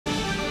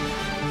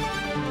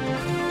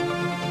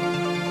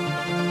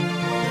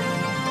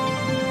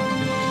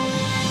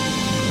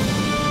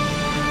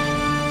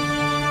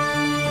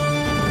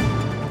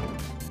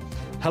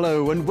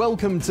Hello and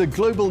welcome to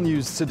Global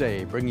News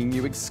Today, bringing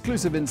you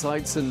exclusive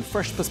insights and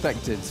fresh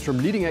perspectives from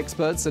leading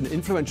experts and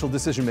influential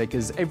decision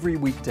makers every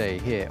weekday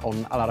here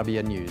on Al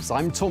Arabiya News.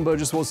 I'm Tom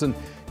Burges Watson,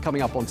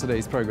 coming up on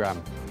today's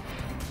programme.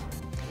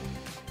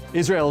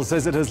 Israel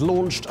says it has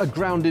launched a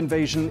ground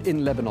invasion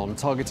in Lebanon,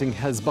 targeting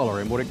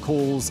Hezbollah in what it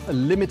calls a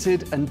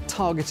limited and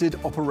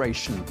targeted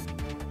operation.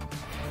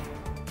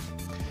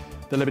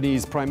 The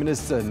Lebanese Prime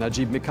Minister,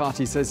 Najib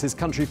Mikati, says his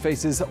country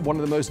faces one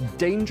of the most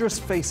dangerous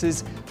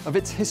phases of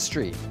its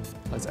history.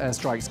 As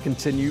airstrikes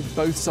continue,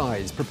 both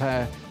sides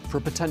prepare for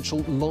a potential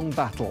long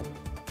battle.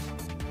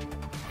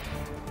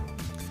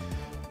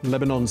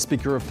 Lebanon's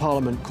Speaker of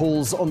Parliament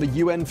calls on the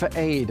UN for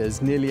aid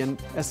as nearly an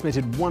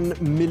estimated 1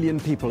 million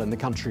people in the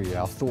country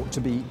are thought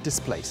to be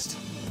displaced.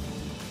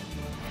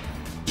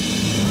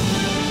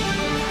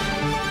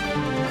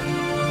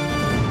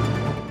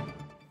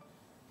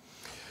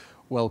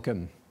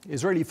 Welcome.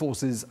 Israeli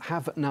forces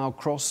have now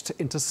crossed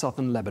into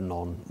southern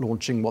Lebanon,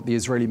 launching what the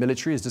Israeli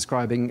military is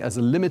describing as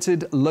a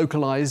limited,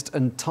 localized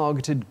and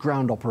targeted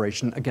ground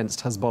operation against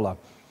Hezbollah.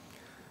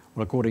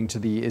 Well, according to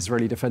the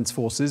Israeli Defense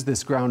Forces,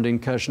 this ground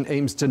incursion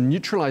aims to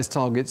neutralize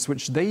targets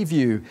which they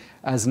view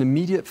as an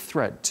immediate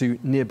threat to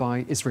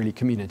nearby Israeli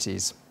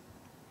communities.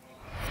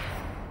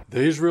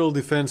 The Israel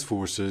Defense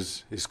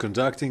Forces is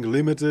conducting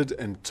limited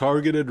and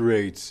targeted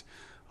raids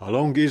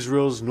along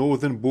Israel's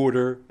northern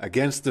border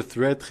against the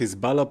threat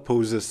Hezbollah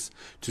poses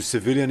to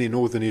civilians in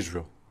northern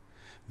Israel.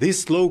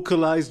 These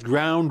localized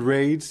ground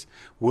raids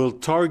will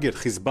target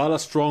Hezbollah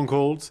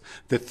strongholds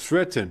that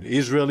threaten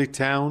Israeli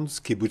towns,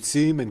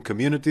 kibbutzim, and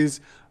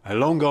communities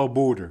along our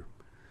border.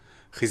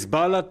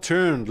 Hezbollah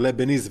turned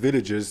Lebanese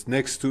villages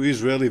next to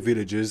Israeli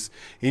villages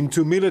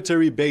into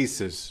military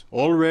bases,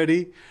 all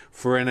ready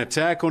for an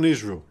attack on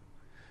Israel.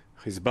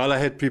 Hezbollah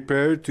had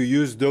prepared to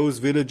use those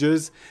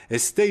villages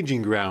as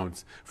staging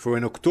grounds for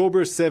an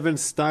October 7th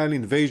style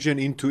invasion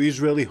into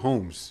Israeli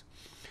homes.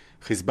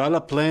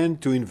 Hezbollah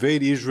planned to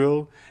invade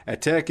Israel,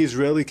 attack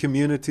Israeli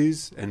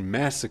communities, and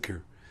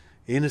massacre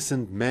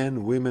innocent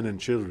men, women,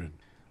 and children.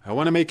 I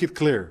want to make it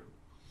clear.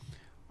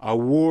 Our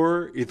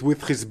war is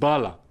with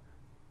Hezbollah,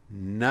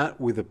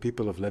 not with the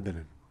people of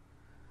Lebanon.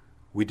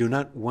 We do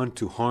not want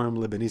to harm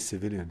Lebanese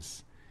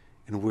civilians,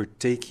 and we're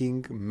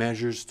taking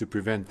measures to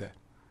prevent that.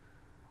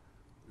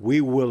 We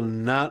will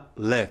not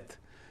let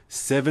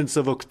 7th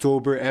of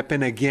October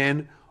happen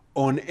again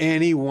on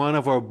any one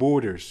of our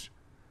borders.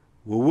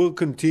 We will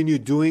continue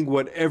doing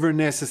whatever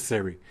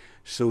necessary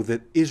so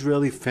that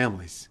Israeli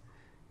families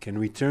can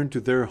return to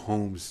their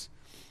homes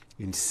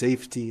in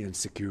safety and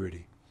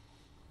security.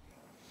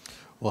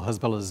 Well,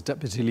 Hezbollah's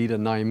deputy leader,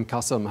 Naim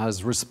Qassem,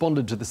 has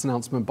responded to this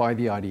announcement by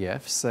the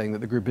IDF, saying that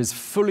the group is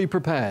fully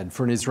prepared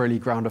for an Israeli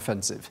ground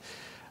offensive.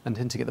 And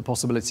hinting at the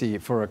possibility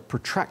for a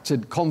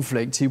protracted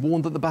conflict, he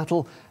warned that the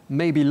battle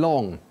may be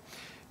long.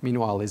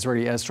 Meanwhile,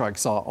 Israeli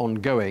airstrikes are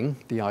ongoing.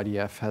 The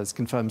IDF has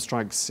confirmed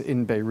strikes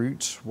in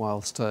Beirut,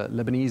 whilst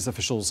Lebanese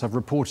officials have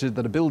reported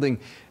that a building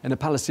in a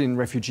Palestinian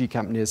refugee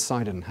camp near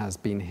Sidon has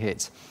been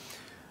hit.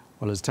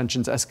 Well, as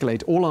tensions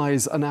escalate, all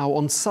eyes are now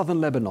on southern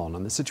Lebanon,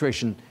 and the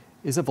situation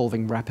is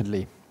evolving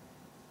rapidly.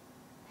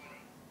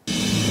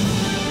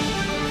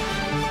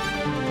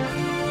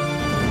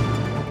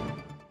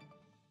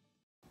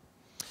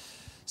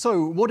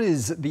 So, what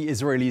is the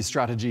Israeli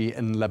strategy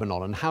in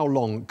Lebanon, and how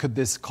long could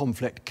this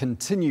conflict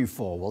continue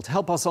for? Well, to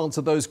help us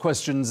answer those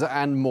questions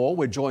and more,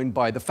 we're joined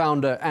by the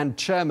founder and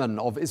chairman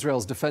of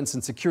Israel's Defense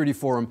and Security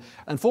Forum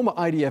and former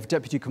IDF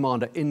deputy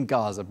commander in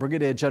Gaza,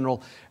 Brigadier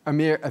General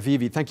Amir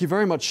Avivi. Thank you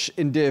very much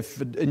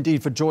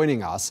indeed for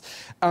joining us.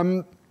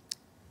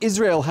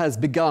 Israel has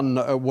begun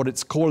what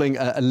it's calling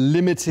a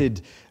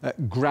limited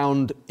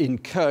ground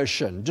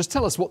incursion. Just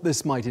tell us what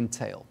this might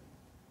entail.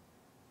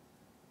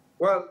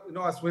 Well,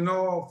 as we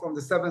know, from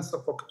the 7th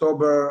of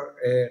October,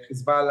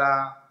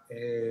 Hezbollah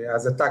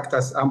has attacked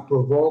us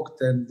unprovoked,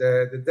 and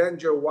the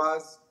danger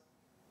was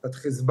that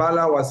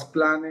Hezbollah was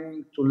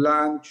planning to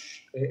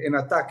launch an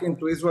attack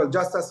into Israel,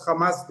 just as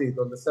Hamas did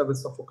on the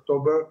 7th of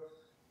October,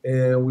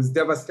 with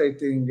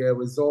devastating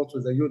results,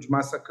 with a huge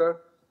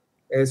massacre.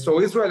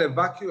 So Israel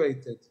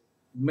evacuated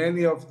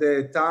many of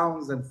the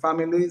towns and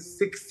families.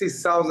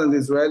 60,000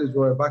 Israelis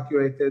were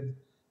evacuated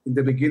in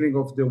the beginning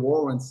of the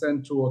war and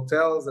sent to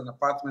hotels and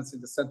apartments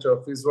in the center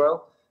of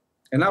Israel.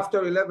 And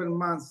after 11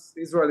 months,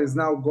 Israel is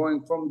now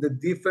going from the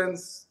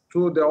defense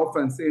to the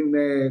offense in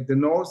the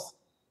north.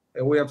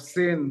 We have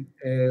seen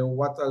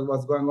what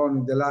was going on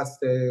in the last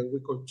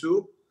week or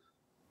two.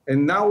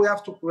 And now we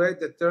have to create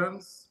the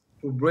terms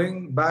to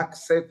bring back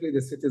safely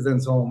the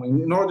citizens home.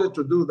 And in order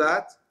to do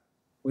that,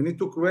 we need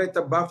to create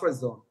a buffer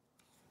zone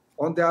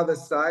on the other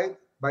side,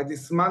 by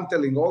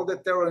dismantling all the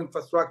terror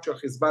infrastructure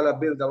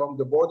Hezbollah built along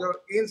the border.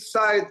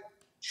 Inside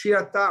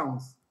Shia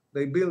towns,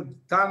 they build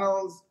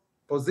tunnels,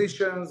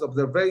 positions,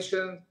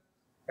 observation,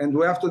 and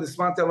we have to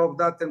dismantle all of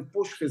that and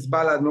push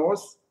Hezbollah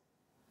north.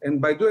 And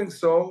by doing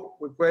so,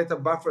 we create a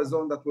buffer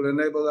zone that will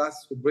enable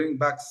us to bring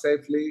back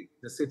safely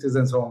the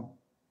citizens home.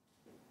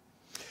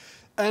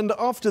 And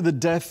after the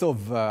death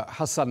of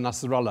Hassan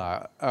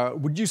Nasrallah,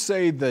 would you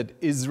say that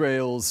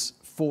Israel's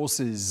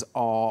forces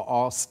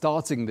are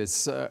starting this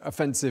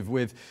offensive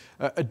with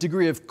a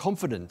degree of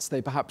confidence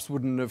they perhaps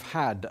wouldn't have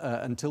had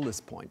until this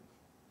point?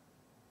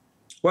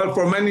 Well,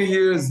 for many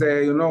years,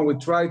 we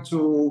try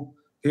to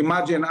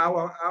imagine how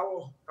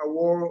a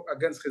war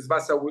against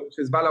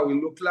Hezbollah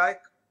will look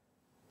like.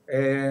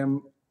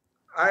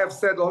 I have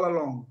said all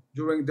along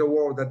during the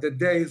war that the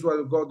day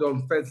Israel go the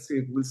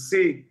offensive, we'll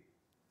see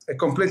a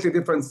completely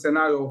different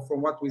scenario from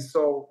what we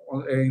saw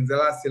in the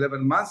last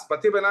 11 months.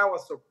 But even I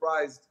was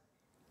surprised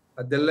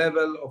at the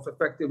level of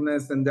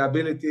effectiveness and the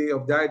ability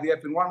of the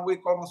IDF in 1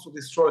 week almost to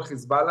destroy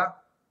Hezbollah.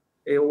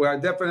 We are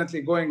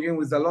definitely going in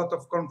with a lot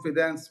of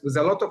confidence, with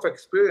a lot of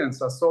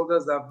experience. Our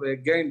soldiers have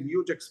gained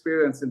huge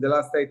experience in the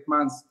last 8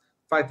 months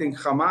fighting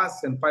Hamas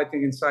and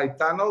fighting inside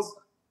tunnels.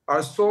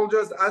 Our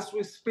soldiers, as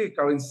we speak,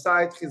 are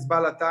inside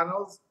Hezbollah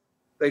tunnels.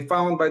 They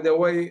found, by the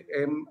way,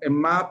 a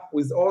map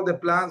with all the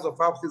plans of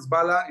how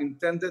Hezbollah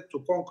intended to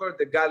conquer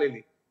the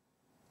Galilee.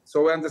 So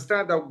we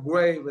understand how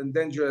grave and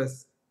dangerous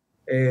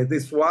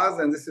this was,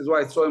 and this is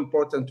why it's so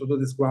important to do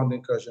this ground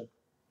incursion.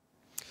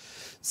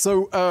 So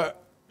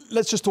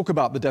let's just talk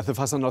about the death of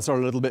Hassan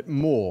Nasrallah a little bit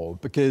more,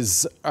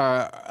 because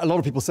a lot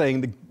of people saying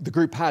the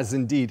group has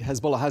indeed,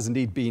 Hezbollah has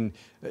indeed been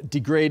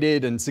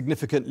degraded and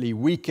significantly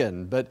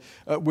weakened, but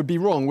would be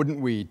wrong,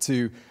 wouldn't we,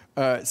 to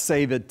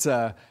say that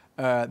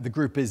the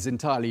group is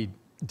entirely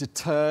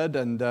deterred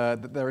and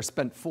that they're a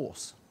spent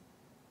force?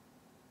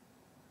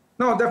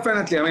 No,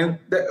 definitely. I mean,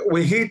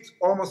 we hit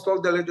almost all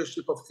the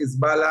leadership of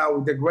Hezbollah.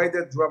 We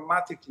degraded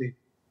dramatically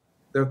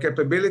their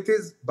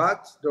capabilities,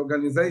 but the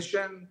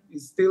organization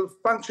is still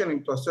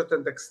functioning to a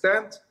certain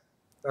extent.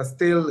 They're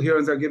still here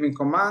and they're giving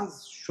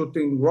commands,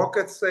 shooting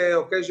rockets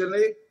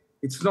occasionally.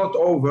 It's not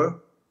over,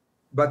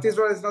 but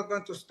Israel is not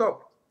going to stop.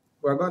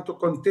 We're going to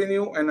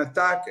continue and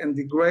attack and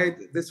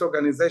degrade this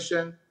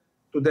organization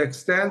to the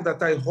extent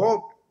that I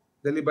hope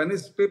the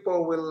Lebanese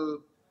people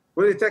will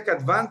really take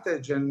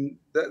advantage, and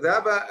they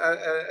have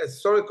a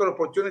historical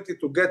opportunity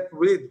to get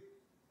rid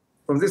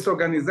from this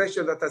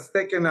organization that has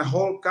taken a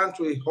whole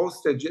country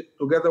hostage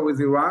together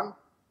with Iran.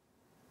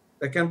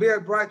 There can be a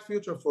bright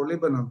future for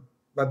Lebanon,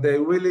 but they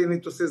really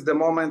need to seize the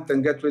moment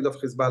and get rid of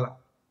Hezbollah.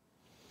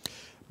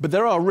 But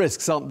there are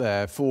risks, aren't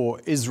there, for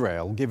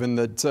Israel, given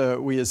that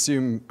we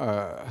assume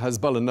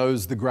Hezbollah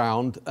knows the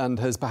ground and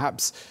has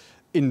perhaps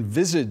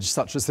envisaged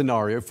such a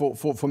scenario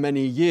for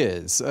many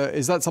years.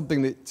 Is that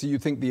something that you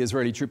think the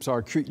Israeli troops are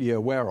acutely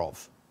aware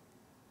of?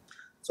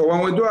 So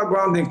when we do a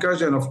ground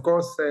incursion, of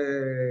course,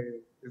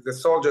 the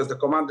soldiers, the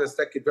commanders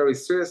take it very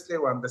seriously.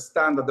 We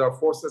understand that there are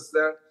forces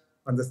there,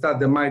 understand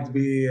there might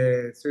be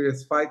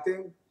serious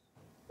fighting.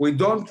 We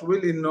don't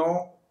really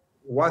know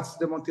what's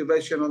the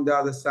motivation on the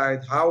other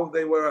side, how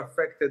they were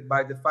affected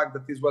by the fact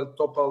that Israel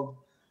toppled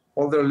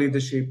all their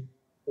leadership,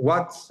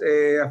 what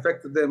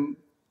affected them,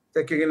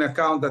 taking in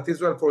account that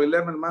Israel for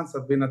 11 months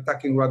has been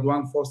attacking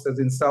Rudman forces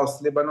in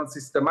South Lebanon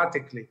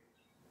systematically,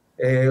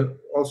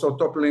 also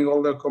toppling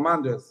all their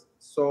commanders.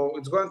 So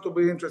it's going to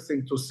be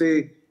interesting to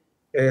see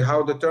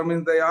how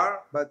determined they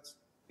are, but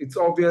it's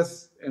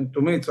obvious, and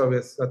to me it's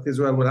obvious, that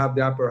Israel will have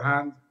the upper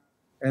hand,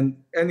 and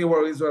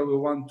anywhere Israel will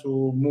want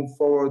to move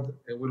forward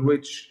will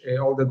reach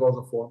all the goals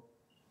of war.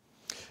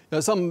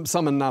 Some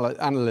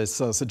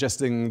analysts are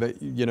suggesting that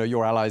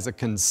your allies are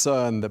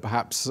concerned that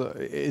perhaps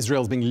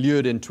Israel's being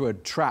lured into a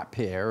trap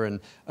here, and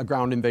a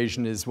ground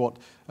invasion is what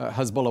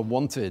Hezbollah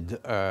wanted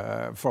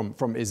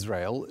from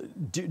Israel.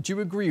 Do you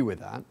agree with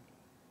that?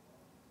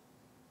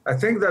 I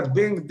think that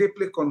being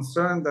deeply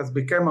concerned has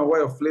become a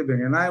way of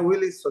living, and I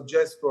really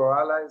suggest for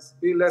our allies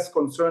be less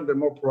concerned and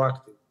more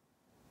proactive,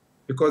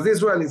 because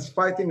Israel is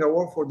fighting a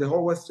war for the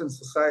whole Western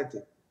society.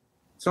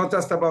 It's not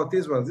just about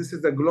Israel. This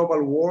is a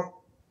global war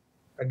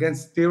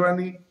against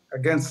tyranny,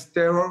 against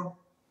terror.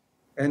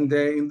 And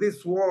in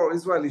this war,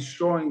 Israel is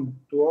showing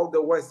to all the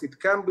West, it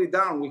can be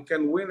done. We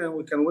can win, and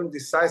we can win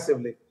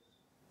decisively.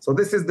 So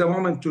this is the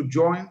moment to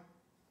join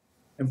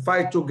and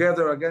fight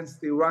together against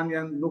the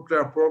Iranian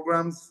nuclear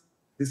programs,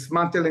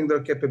 dismantling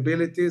their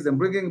capabilities and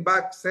bringing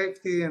back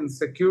safety and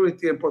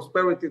security and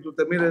prosperity to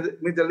the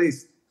Middle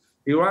East.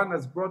 Iran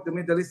has brought the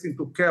Middle East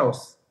into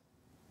chaos.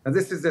 And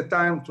this is the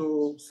time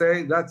to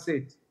say, that's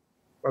it.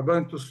 We're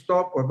going to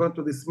stop, we're going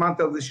to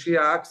dismantle the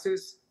Shia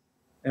axis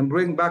and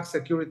bring back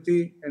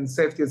security and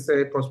safety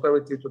and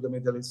prosperity to the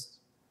Middle East.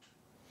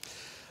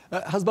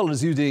 Hezbollah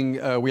is using,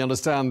 we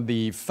understand,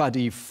 the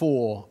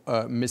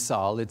Fadi-4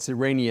 missile. It's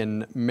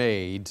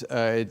Iranian-made.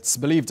 It's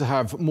believed to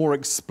have more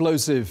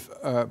explosive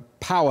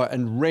power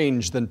and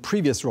range than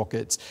previous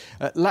rockets.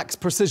 Lacks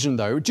precision,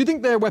 though. Do you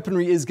think their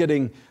weaponry is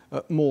getting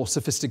more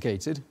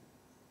sophisticated?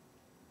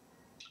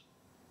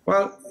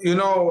 Well,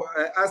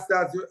 as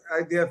the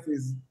IDF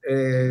is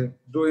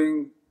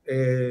doing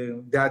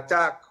the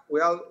attack, we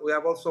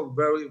have also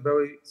very,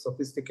 very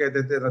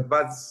sophisticated and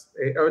advanced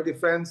air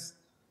defense,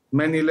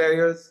 many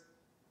layers.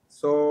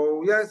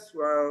 So yes,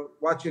 we are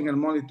watching and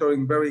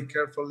monitoring very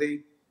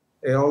carefully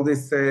all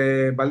these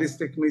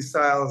ballistic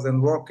missiles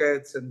and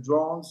rockets and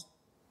drones.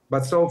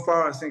 But so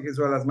far, I think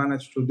Israel has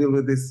managed to deal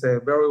with this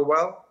very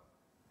well.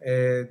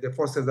 The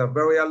forces are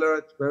very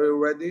alert, very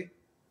ready.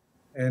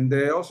 And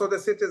also the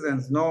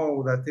citizens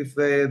know that if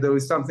there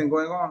is something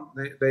going on,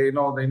 they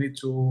know they need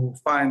to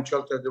find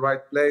shelter at the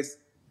right place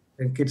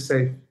and keep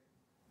safe.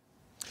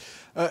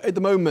 At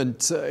the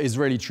moment,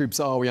 Israeli troops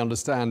are, we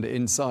understand,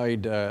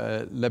 inside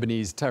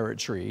Lebanese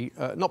territory.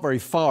 Not very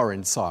far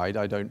inside,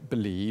 I don't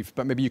believe,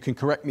 but maybe you can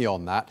correct me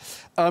on that.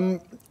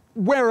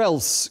 Where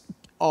else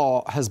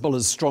are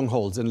Hezbollah's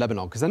strongholds in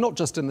Lebanon? Because they're not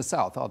just in the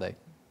south, are they?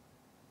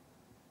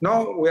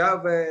 No, we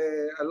have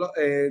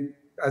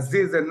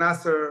Aziz and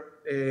Nasser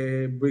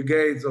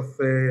brigades of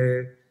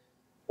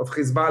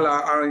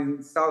Hezbollah are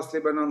in South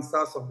Lebanon,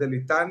 south of the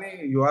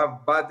Litani. You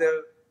have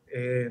Badr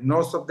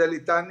north of the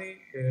Litani,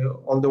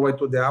 all the way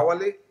to the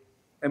Awali.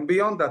 And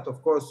beyond that,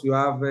 of course, you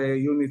have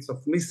units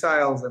of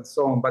missiles and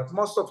so on. But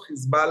most of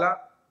Hezbollah,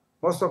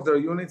 most of their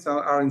units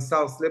are in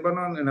South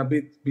Lebanon and a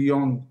bit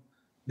beyond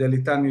the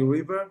Litani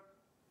River.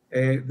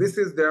 This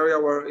is the area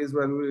where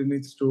Israel really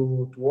needs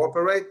to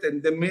operate,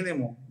 and the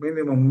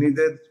minimum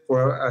needed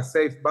for a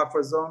safe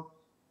buffer zone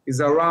is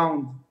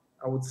around,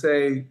 I would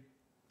say,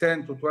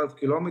 10 to 12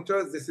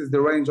 kilometers. This is the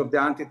range of the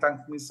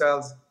anti-tank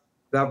missiles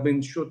that have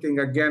been shooting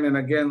again and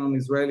again on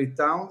Israeli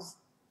towns.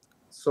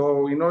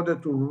 So in order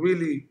to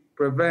really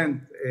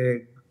prevent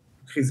a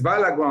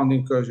Hezbollah ground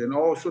incursion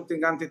or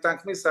shooting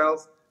anti-tank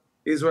missiles,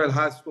 Israel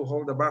has to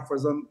hold a buffer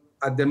zone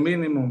at the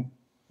minimum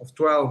of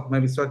 12,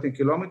 maybe 13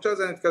 kilometers,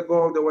 and it can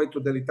go all the way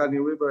to the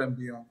Litani River and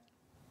beyond.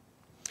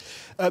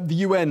 The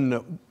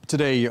UN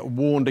today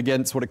warned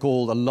against what it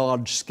called a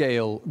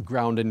large-scale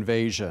ground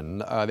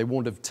invasion. They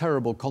warned of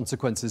terrible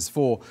consequences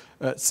for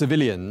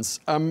civilians.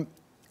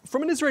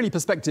 From an Israeli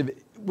perspective,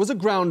 was a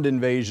ground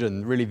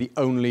invasion really the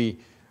only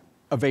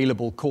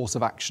available course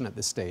of action at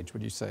this stage,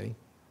 would you say?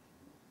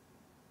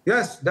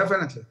 Yes,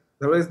 definitely.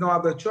 There is no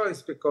other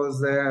choice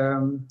because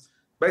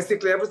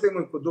basically everything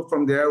we could do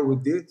from the air we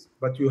did,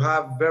 but you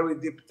have very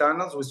deep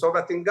tunnels. We saw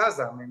that in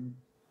Gaza. I mean,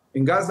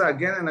 in Gaza,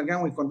 again and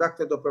again, we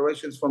conducted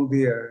operations from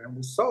the air, and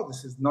we saw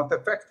this is not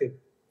effective.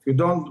 If you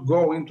don't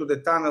go into the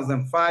tunnels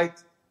and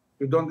fight,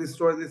 you don't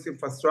destroy this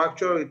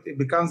infrastructure, it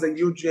becomes a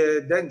huge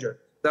danger.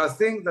 There are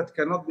things that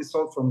cannot be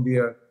solved from the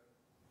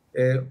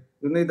air.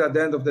 You need, at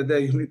the end of the day,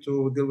 you need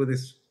to deal with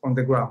this on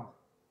the ground.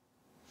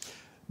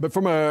 But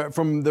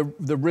from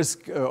the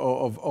risk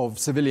of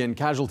civilian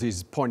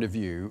casualties point of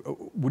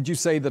view, would you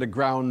say that a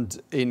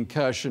ground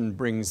incursion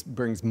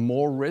brings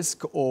more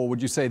risk, or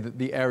would you say that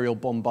the aerial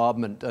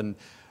bombardment and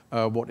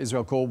what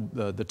Israel called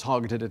the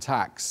targeted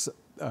attacks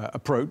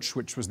approach,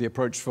 which was the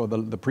approach for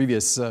the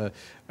previous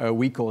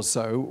week or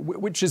so,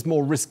 which is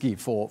more risky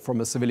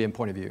from a civilian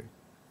point of view?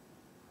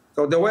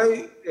 So the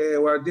way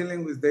we're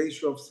dealing with the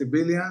issue of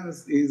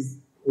civilians is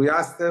we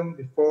ask them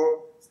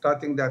before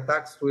starting the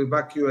attacks to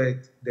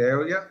evacuate the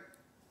area.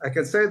 I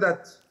can say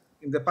that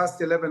in the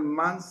past 11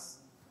 months,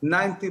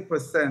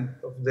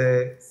 90% of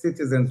the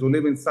citizens who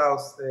live in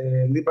South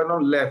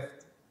Lebanon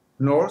left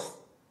north.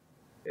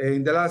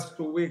 In the last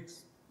 2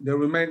 weeks, the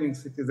remaining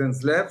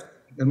citizens left,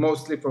 and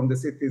mostly from the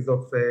cities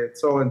of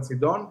Tzor and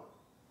Sidon.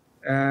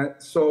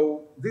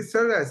 So this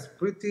area is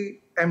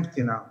pretty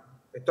empty now.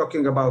 We're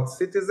talking about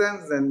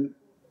citizens, and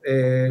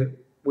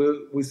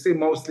we see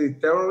mostly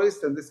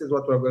terrorists, and this is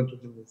what we're going to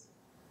deal with.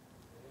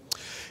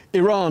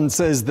 Iran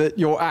says that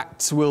your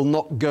acts will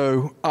not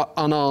go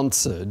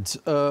unanswered.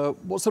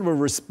 What sort of a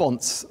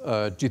response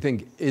do you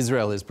think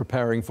Israel is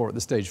preparing for at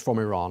this stage from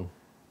Iran?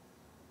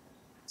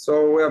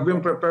 So we have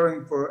been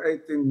preparing for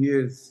 18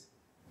 years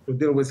to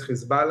deal with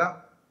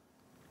Hezbollah,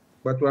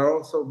 but we have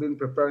also been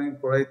preparing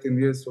for 18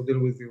 years to deal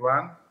with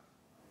Iran.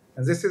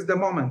 And this is the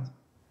moment.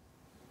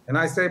 And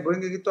I say,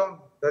 bring it on.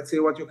 Let's see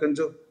what you can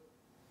do.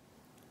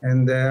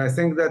 And I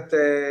think that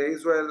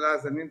Israel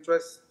has an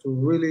interest to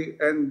really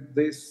end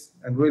this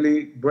and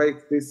really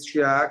break this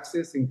Shia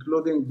axis,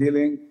 including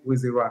dealing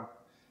with Iran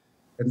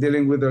and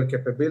dealing with their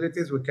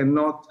capabilities. We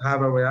cannot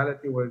have a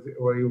reality where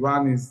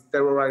Iran is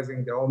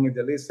terrorizing the whole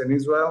Middle East and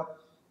Israel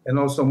and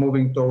also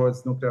moving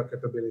towards nuclear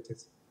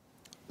capabilities.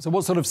 So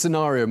what sort of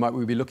scenario might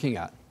we be looking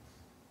at?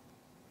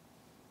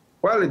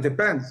 Well, it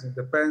depends. It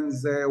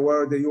depends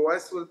where the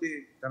U.S. will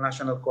be, the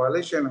national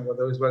coalition, and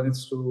whether Israel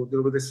needs to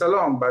deal with this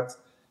alone. But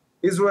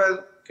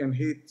Israel can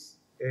hit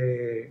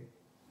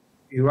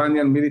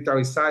Iranian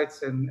military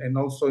sites and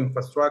also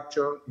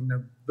infrastructure in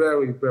a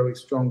very, very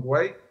strong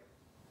way.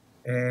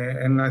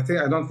 And I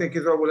don't think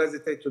Israel will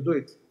hesitate to do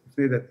it if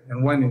needed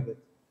and when needed.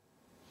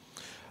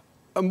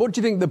 And what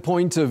do you think the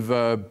point of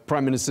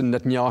Prime Minister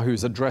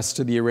Netanyahu's address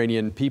to the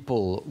Iranian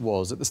people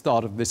was at the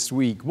start of this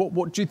week?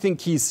 What do you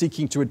think he's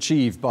seeking to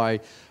achieve by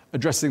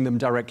addressing them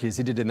directly as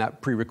he did in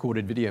that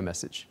pre-recorded video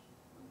message?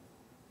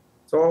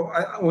 So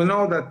we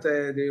know that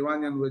the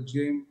Iranian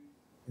regime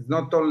is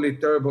not only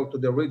terrible to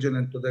the region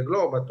and to the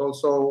globe, but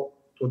also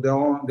to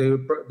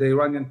the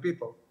Iranian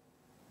people.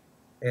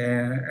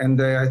 And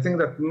I think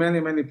that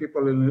many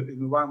people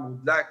in Iran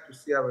would like to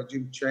see a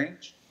regime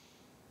change.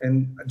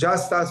 And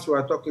just as we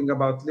are talking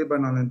about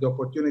Lebanon and the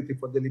opportunity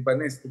for the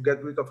Lebanese to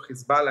get rid of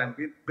Hezbollah and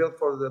build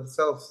for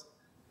themselves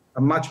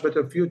a much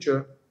better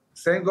future,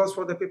 same goes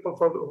for the people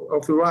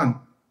of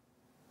Iran.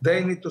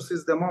 they need to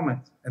seize the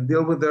moment and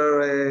deal with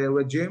their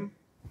regime.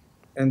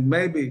 And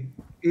maybe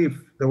if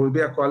there will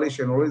be a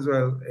coalition or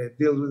Israel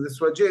deals with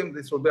this regime,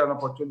 this will be an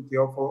opportunity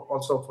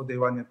also for the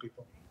Iranian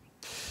people.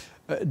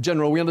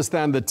 General, we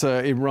understand that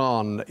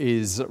Iran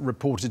is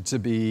reported to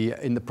be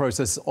in the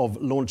process of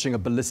launching a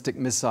ballistic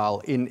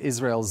missile in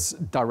Israel's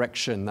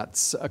direction.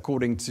 That's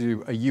according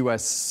to a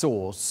US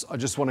source. I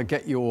just want to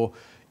get your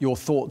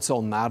thoughts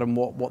on that and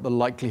what the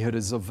likelihood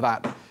is of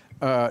that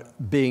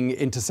being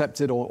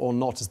intercepted or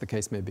not, as the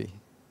case may be.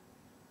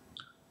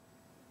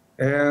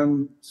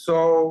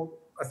 So,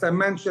 as I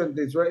mentioned,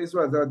 Israel's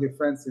air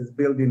defense is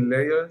built in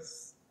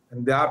layers,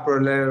 and the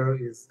upper layer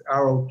is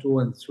Arrow 2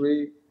 and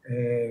 3.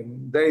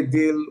 They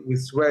deal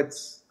with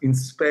threats in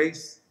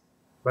space,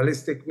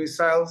 ballistic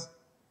missiles,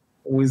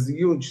 with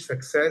huge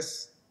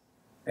success.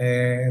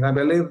 And I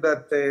believe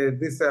that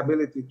this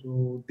ability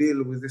to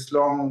deal with this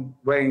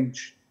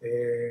long-range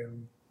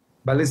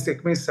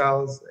ballistic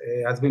missiles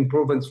has been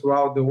proven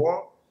throughout the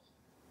war.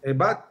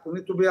 But we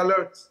need to be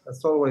alert,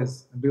 as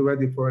always, and be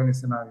ready for any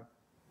scenario.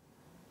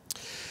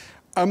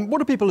 What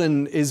do people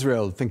in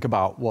Israel think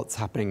about what's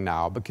happening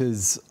now?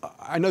 Because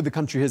I know the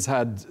country has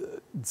had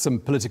some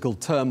political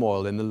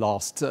turmoil in the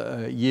last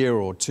year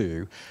or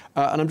two.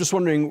 And I'm just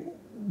wondering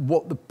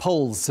what the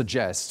polls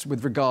suggest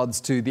with regards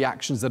to the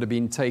actions that have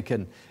been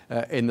taken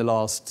in the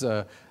last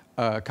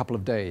couple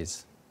of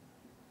days.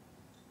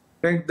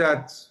 I think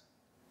that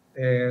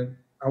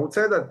I would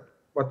say that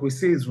what we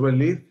see is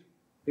relief.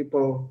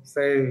 People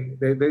say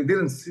they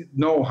didn't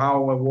know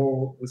how a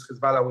war with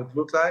Hezbollah would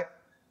look like.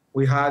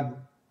 We had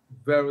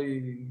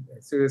very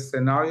serious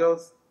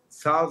scenarios,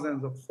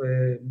 thousands of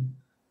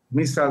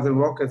missiles and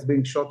rockets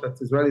being shot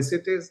at Israeli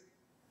cities.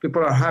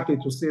 People are happy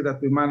to see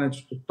that we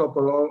managed to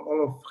topple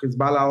all of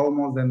Hezbollah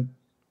almost, and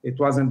it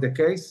wasn't the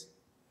case.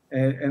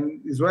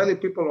 And Israeli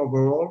people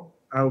overall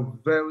are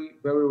very,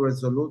 very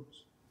resolute,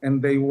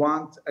 and they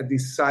want a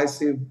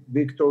decisive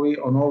victory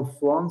on all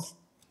fronts,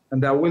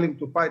 and they are willing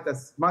to fight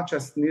as much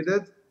as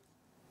needed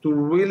to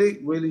really,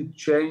 really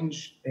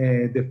change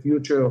the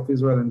future of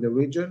Israel and the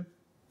region.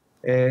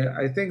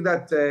 I think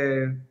that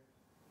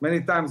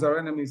many times our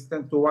enemies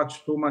tend to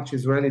watch too much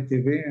Israeli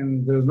TV,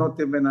 and there's not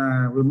even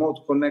a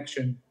remote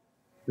connection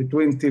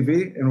between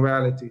TV and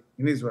reality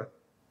in Israel.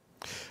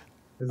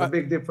 There's a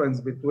big difference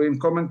between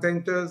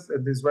commentators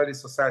and the Israeli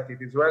society.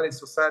 The Israeli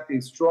society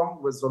is strong,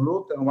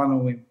 resolute, and want to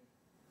win.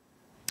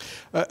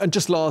 And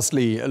just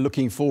lastly,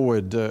 looking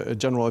forward,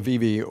 General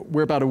Avivi,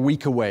 we're about a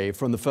week away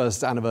from the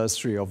first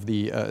anniversary of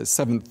the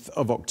 7th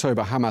of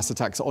October Hamas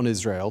attacks on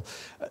Israel.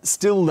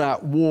 Still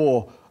that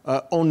war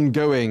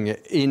ongoing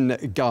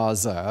in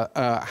Gaza,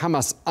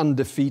 Hamas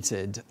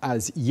undefeated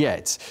as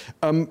yet.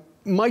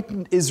 Might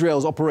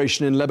Israel's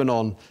operation in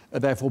Lebanon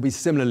therefore be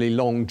similarly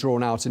long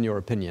drawn out, in your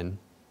opinion?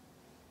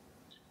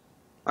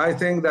 I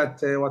think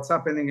that what's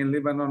happening in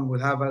Lebanon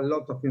will have a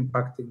lot of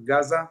impact in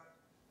Gaza.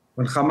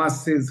 When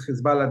Hamas sees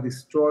Hezbollah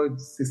destroyed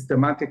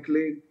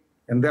systematically,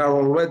 and they are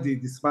already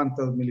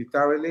dismantled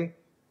militarily,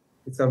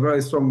 it's a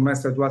very strong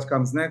message what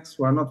comes next.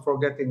 We are not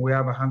forgetting we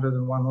have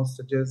 101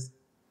 hostages.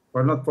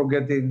 We're not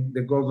forgetting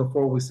the goals of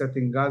war we set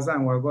in Gaza,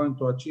 and we're going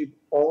to achieve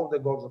all the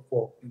goals of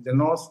war in the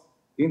north,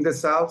 in the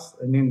south,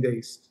 and in the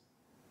east.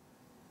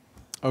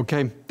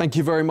 Okay. Thank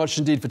you very much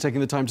indeed for taking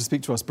the time to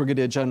speak to us,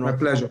 Brigadier General. My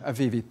pleasure.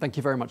 Avivi, thank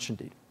you very much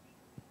indeed.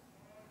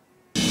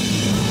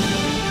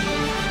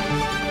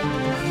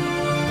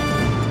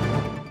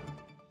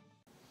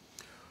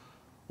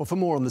 Well, for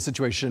more on the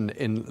situation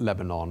in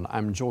Lebanon,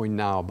 I'm joined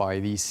now by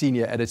the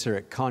senior editor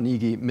at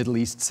Carnegie Middle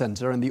East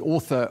Center and the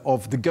author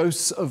of The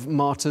Ghosts of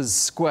Martyrs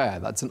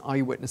Square. That's an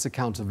eyewitness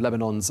account of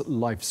Lebanon's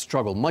life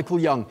struggle. Michael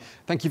Young,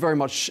 thank you very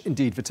much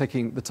indeed for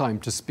taking the time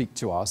to speak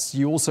to us.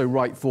 You also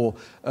write for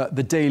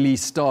the Daily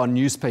Star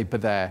newspaper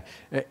there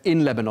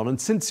in Lebanon. And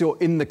since you're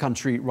in the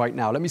country right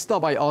now, let me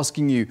start by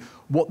asking you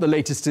what the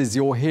latest is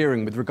you're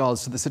hearing with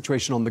regards to the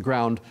situation on the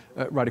ground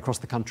right across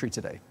the country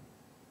today.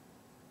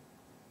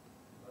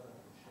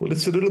 Well,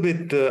 it's a little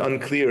bit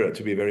unclear,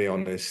 to be very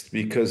honest,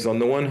 because on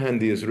the one hand,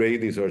 the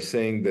Israelis are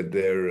saying that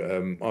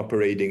they're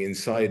operating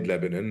inside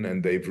Lebanon,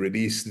 and they've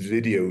released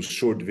videos,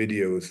 short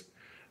videos,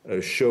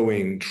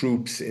 showing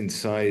troops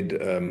inside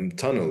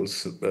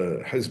tunnels,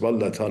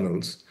 Hezbollah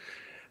tunnels.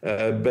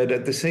 But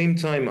at the same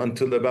time,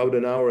 until about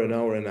an hour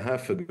and a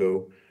half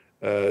ago,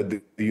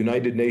 the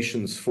United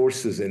Nations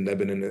forces in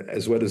Lebanon,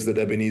 as well as the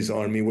Lebanese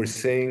army, were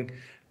saying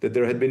that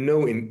there had been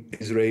no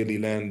Israeli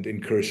land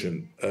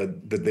incursion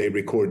that they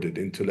recorded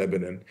into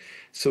Lebanon.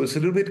 So it's a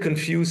little bit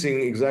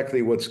confusing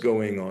exactly what's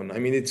going on. I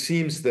mean, it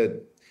seems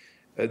that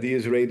the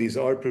Israelis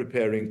are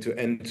preparing to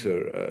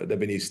enter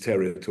Lebanese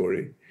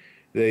territory.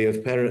 They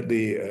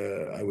apparently,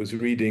 I was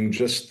reading,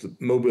 just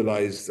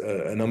mobilized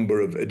a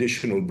number of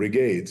additional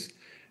brigades,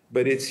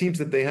 but it seems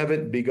that they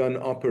haven't begun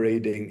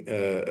operating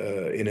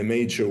in a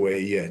major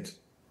way yet.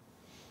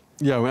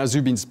 Yeah, as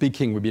we've been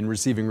speaking, we've been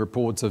receiving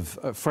reports of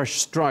fresh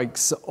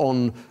strikes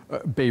on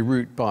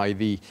Beirut by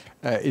the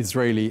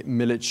Israeli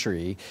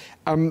military.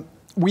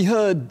 We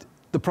heard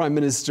the Prime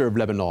Minister of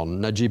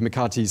Lebanon, Najib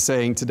Mikati,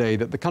 saying today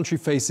that the country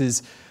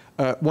faces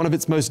one of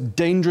its most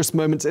dangerous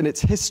moments in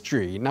its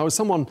history. Now, as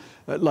someone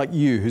like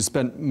you who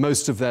spent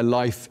most of their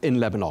life in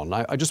Lebanon,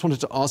 I just wanted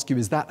to ask you,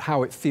 is that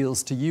how it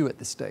feels to you at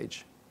this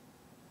stage?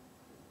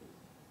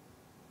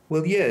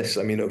 Well, yes.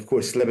 I mean, of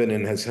course,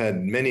 Lebanon has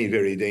had many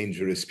very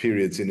dangerous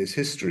periods in its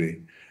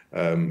history,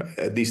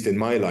 at least in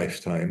my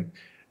lifetime.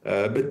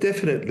 But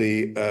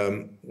definitely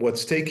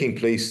what's taking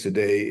place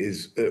today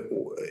is,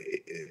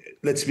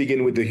 let's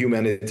begin with the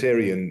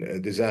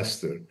humanitarian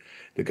disaster,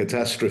 the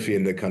catastrophe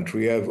in the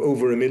country. We have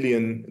over 1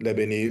 million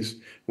Lebanese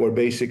who are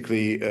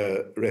basically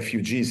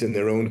refugees in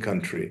their own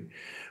country.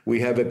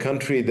 We have a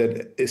country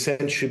that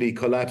essentially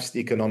collapsed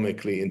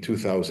economically in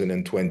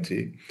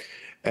 2020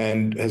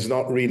 and has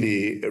not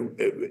really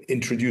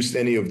introduced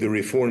any of the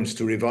reforms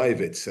to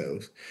revive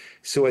itself.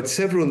 So at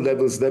several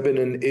levels,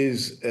 Lebanon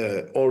is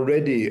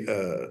already,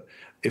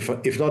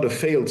 if not a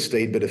failed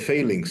state, but a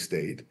failing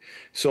state.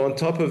 So on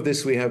top of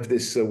this, we have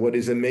this, what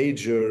is a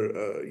major,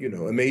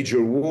 a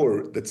major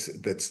war that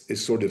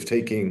is sort of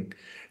taking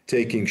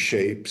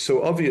shape.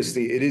 So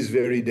obviously, it is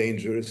very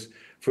dangerous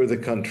for the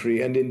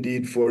country, and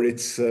indeed for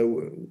its.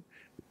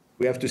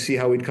 We have to see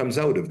how it comes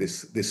out of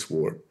this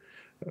war.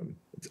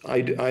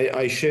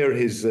 I share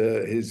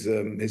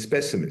his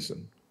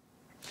pessimism.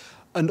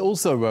 And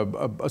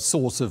also a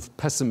source of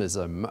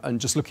pessimism, and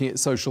just looking at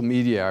social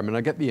media, I mean,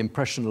 I get the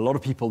impression a lot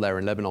of people there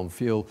in Lebanon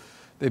feel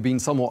they've been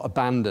somewhat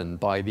abandoned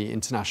by the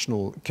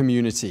international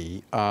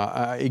community,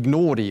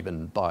 ignored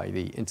even by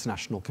the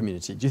international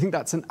community. Do you think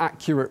that's an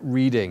accurate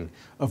reading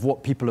of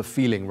what people are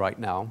feeling right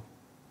now?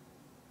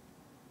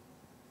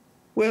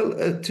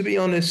 Well, to be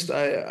honest,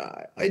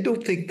 I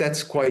don't think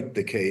that's quite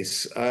the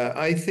case.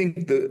 I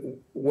think that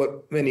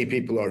what many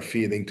people are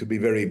feeling, to be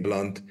very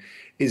blunt,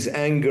 is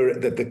anger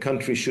that the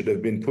country should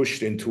have been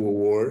pushed into a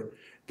war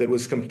that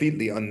was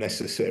completely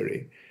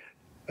unnecessary.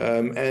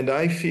 And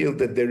I feel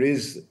that there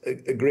is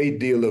a great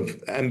deal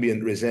of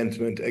ambient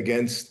resentment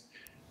against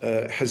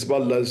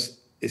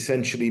Hezbollah's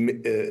essentially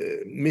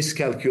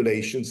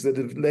miscalculations that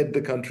have led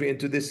the country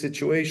into this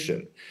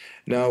situation.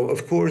 Now,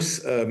 of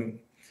course,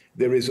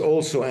 there is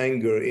also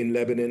anger in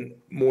Lebanon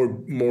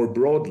more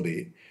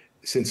broadly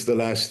since the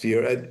last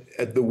year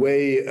at the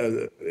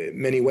way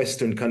many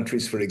Western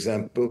countries, for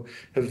example,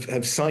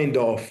 have signed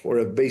off or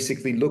have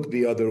basically looked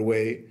the other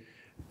way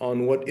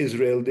on what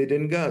Israel did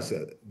in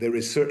Gaza. There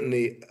is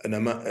certainly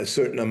a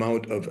certain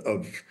amount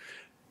of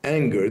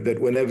anger that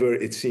whenever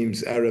it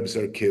seems Arabs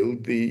are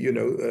killed,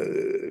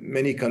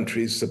 many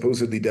countries,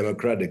 supposedly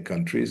democratic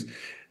countries,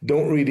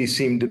 don't really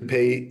seem to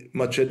pay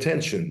much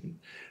attention.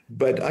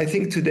 But I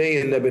think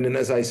today in Lebanon,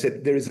 as I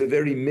said, there is a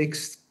very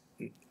mixed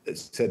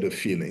set of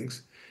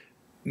feelings.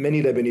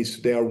 Many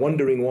Lebanese, they are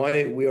wondering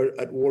why we are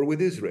at war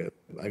with Israel.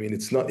 I mean,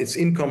 it's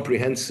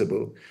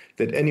incomprehensible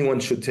that anyone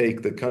should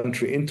take the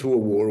country into a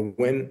war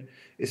when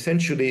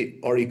essentially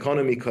our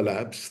economy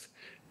collapsed.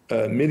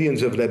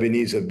 Millions of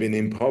Lebanese have been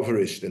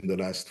impoverished in the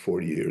last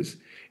 4 years.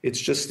 It's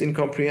just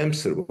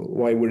incomprehensible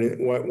why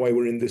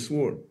we're in this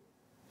war.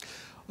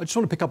 I just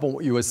want to pick up on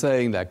what you were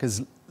saying there,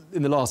 because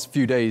in the last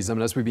few days, I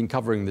mean, as we've been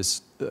covering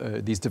these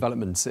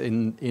developments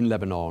in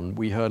Lebanon,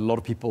 we heard a lot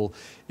of people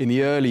in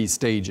the early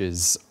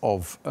stages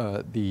of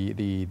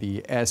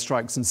the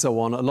airstrikes and so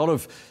on, a lot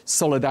of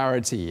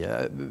solidarity.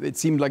 It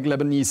seemed like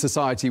Lebanese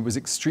society was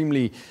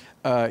extremely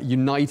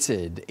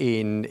united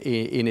in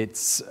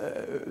its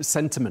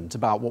sentiment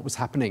about what was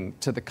happening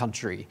to the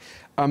country.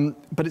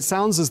 But it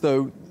sounds as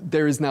though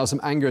there is now some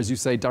anger, as you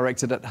say,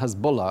 directed at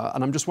Hezbollah.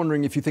 And I'm just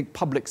wondering if you think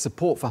public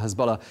support for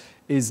Hezbollah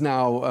is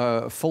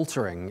now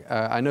faltering.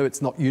 I know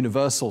it's not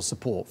universal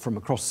support from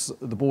across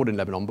the board in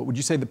Lebanon, but would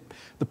you say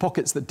the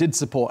pockets that did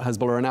support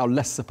Hezbollah are now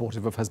less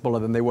supportive of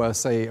Hezbollah than they were,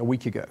 say, a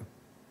week ago?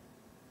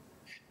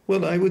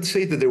 Well, I would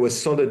say that there was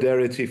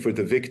solidarity for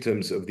the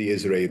victims of the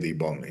Israeli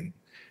bombing.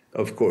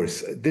 Of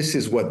course, this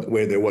is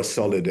where there was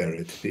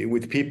solidarity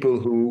with people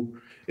who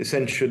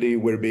essentially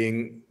were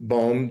being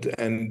bombed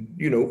and,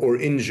 or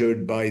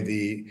injured by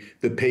the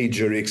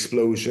pager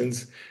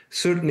explosions.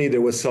 Certainly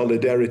there was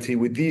solidarity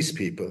with these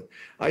people.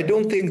 I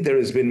don't think there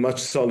has been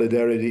much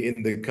solidarity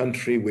in the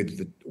country with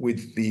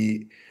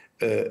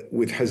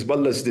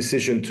Hezbollah's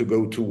decision to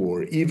go to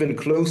war. Even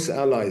close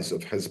allies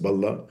of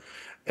Hezbollah,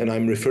 and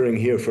I'm referring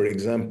here, for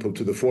example,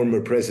 to the former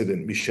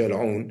president, Michel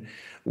Aoun,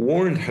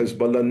 warned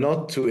Hezbollah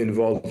not to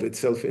involve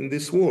itself in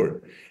this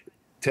war,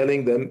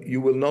 telling them,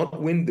 you will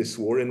not win this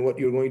war, and what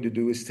you're going to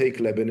do is take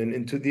Lebanon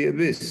into the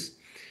abyss.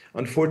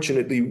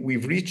 Unfortunately,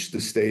 we've reached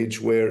the stage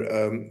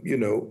where,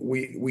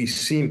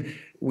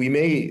 we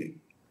may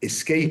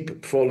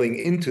escape falling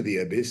into the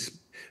abyss,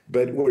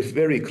 but we're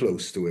very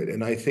close to it.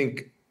 And I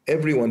think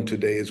everyone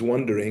today is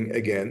wondering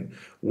again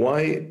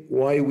why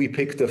we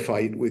picked a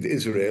fight with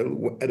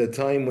Israel at a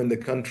time when the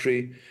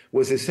country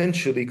was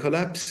essentially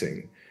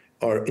collapsing.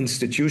 Our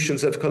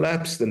institutions have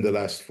collapsed in the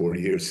last 4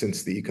 years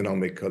since the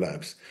economic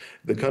collapse.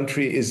 The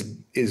country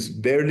is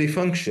barely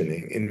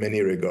functioning in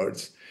many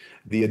regards.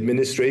 The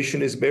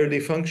administration is barely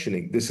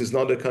functioning. This is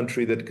not a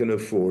country that can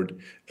afford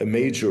a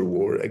major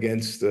war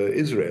against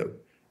Israel,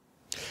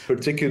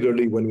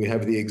 particularly when we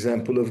have the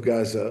example of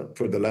Gaza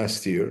for the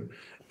last year,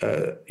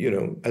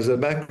 as a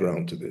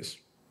background to this.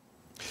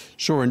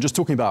 Sure, and just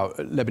talking about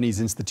Lebanese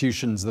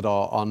institutions that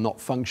are not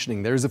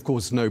functioning, there is, of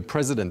course, no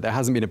president. There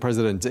hasn't been a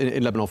president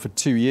in Lebanon for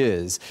 2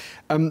 years.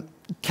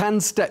 Can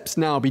steps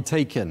now be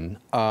taken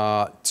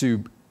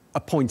to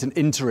appoint an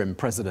interim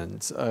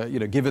president,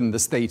 given the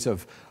state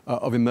of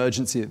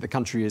emergency that the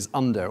country is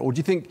under? Or do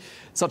you think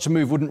such a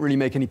move wouldn't really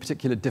make any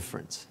particular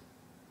difference?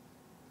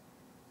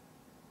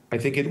 I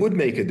think it would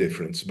make a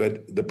difference,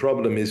 but the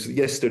problem is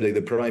yesterday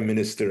the Prime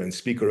Minister and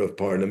Speaker of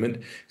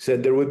Parliament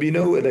said there would be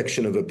no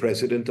election of a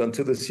president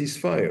until a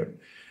ceasefire.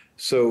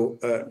 So,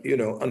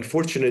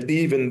 unfortunately,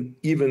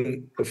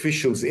 even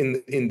officials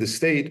in the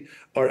state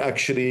are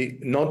actually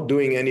not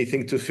doing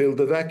anything to fill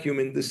the vacuum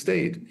in the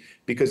state,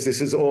 because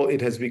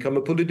it has become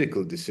a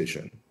political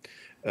decision.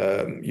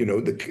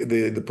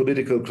 The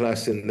political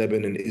class in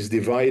Lebanon is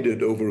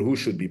divided over who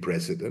should be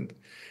president.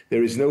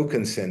 There is no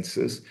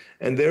consensus,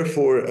 and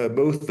therefore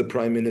both the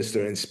Prime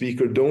Minister and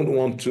Speaker don't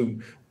want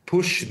to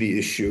push the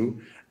issue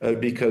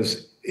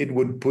because it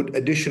would put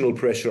additional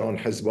pressure on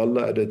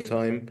Hezbollah at a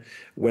time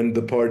when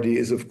the party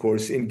is, of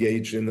course,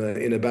 engaged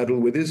in a battle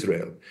with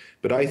Israel.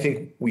 But I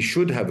think we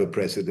should have a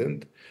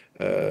president,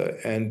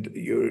 and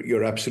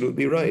you're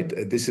absolutely right.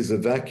 This is a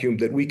vacuum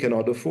that we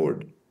cannot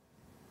afford.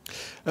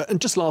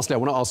 And just lastly, I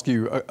want to ask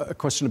you a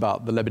question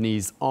about the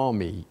Lebanese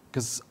army,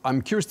 because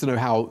I'm curious to know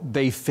how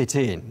they fit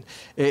in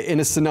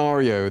a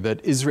scenario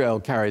that Israel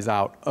carries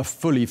out a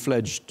fully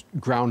fledged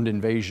ground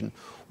invasion.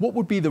 What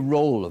would be the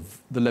role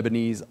of the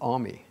Lebanese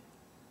army?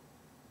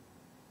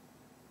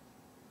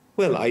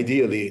 Well,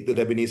 ideally, the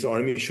Lebanese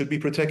army should be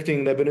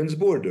protecting Lebanon's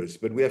borders,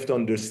 but we have to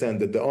understand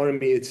that the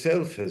army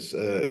itself has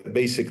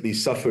basically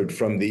suffered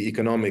from the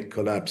economic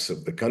collapse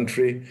of the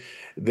country.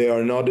 They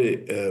are not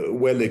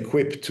well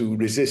equipped to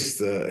resist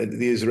the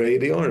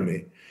Israeli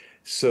army.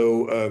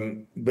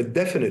 So, but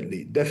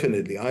definitely,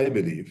 I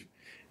believe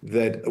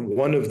that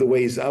one of the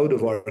ways out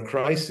of our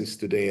crisis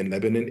today in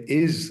Lebanon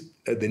is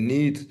the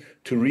need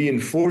to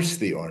reinforce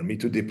the army,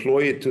 to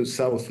deploy it to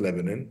South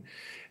Lebanon,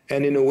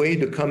 and in a way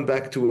to come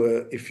back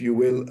to if you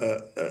will,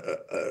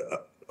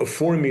 a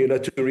formula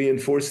to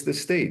reinforce the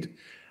state.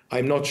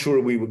 I'm not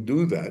sure we will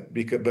do that,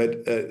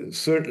 but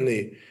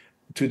certainly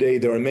today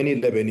there are many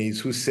Lebanese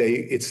who say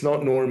it's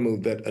not normal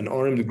that an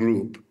armed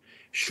group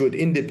should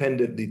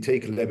independently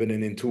take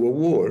Lebanon into a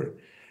war,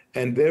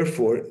 and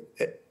therefore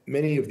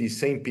many of these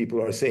same people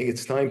are saying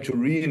it's time to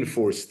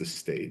reinforce the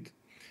state.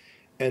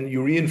 And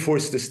you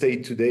reinforce the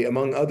state today,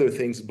 among other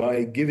things,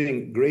 by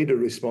giving greater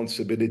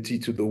responsibility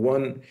to the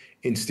one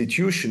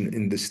institution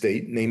in the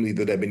state, namely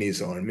the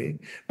Lebanese army,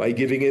 by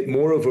giving it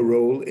more of a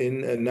role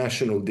in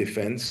national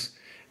defense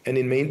and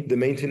in the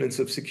maintenance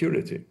of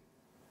security.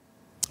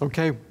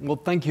 Okay, well,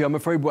 thank you. I'm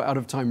afraid we're out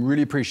of time.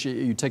 Really appreciate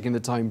you taking the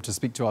time to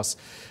speak to us,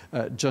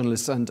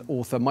 journalist and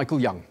author Michael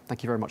Young.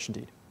 Thank you very much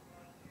indeed.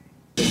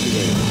 Thank you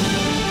very much.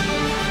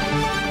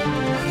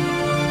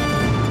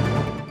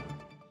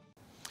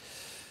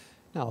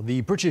 Now,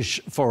 the British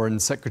Foreign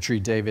Secretary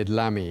David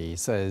Lammy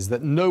says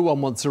that no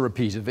one wants a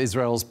repeat of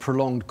Israel's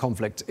prolonged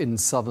conflict in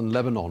southern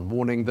Lebanon,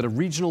 warning that a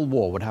regional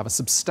war would have a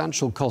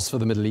substantial cost for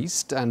the Middle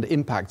East and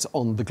impact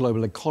on the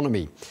global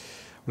economy.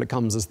 Well, it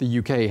comes as the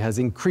UK has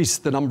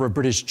increased the number of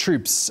British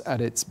troops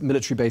at its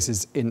military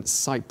bases in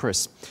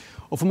Cyprus.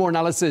 Well, for more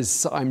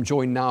analysis, I'm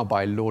joined now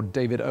by Lord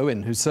David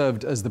Owen, who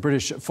served as the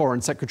British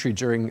Foreign Secretary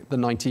during the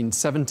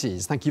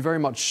 1970s. Thank you very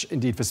much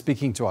indeed for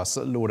speaking to us,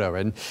 Lord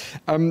Owen.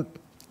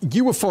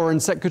 You were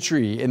Foreign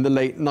Secretary in the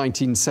late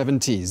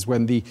 1970s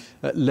when the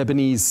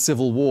Lebanese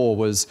civil war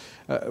was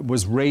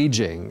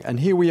raging. And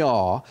here we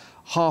are,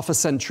 half a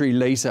century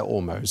later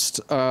almost.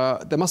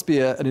 There must be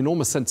an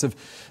enormous sense of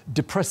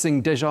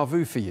depressing déjà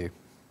vu for you.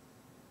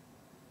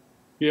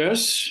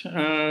 Yes,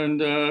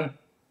 and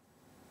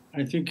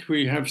I think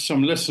we have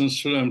some lessons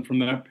to learn from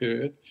that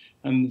period.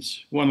 And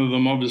one of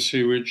them,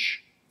 obviously,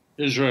 which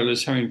Israel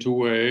is having to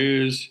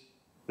weigh, is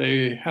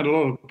they had a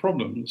lot of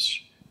problems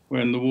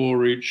when the war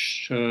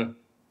reached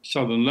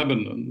southern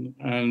Lebanon,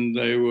 and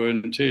they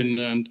went in,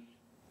 and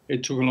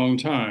it took a long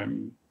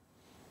time.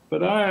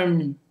 But I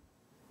am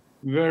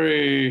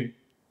very,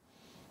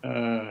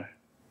 hard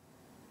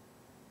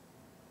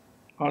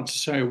to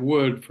say a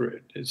word for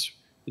it.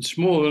 It's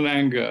more than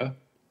anger,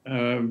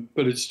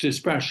 but it's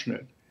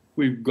dispassionate.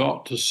 We've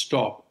got to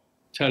stop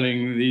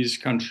telling these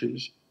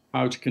countries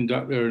how to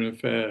conduct their own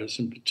affairs,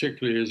 and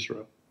particularly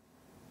Israel.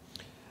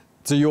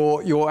 So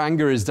your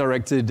anger is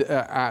directed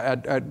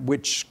at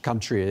which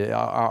country?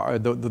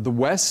 The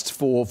West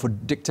for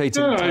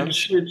dictating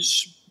terms?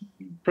 It's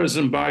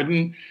President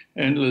Biden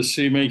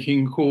endlessly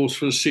making calls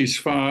for a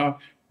ceasefire,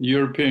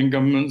 European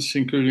governments,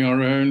 including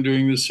our own,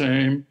 doing the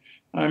same.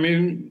 I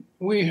mean,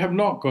 we have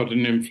not got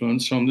an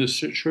influence on this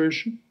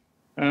situation.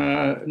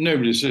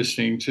 Nobody's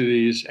listening to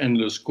these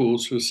endless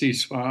calls for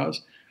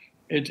ceasefires.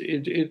 It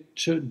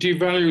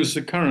devalues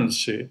the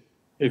currency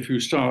if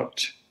you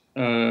start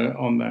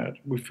on that.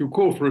 If you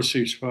call for a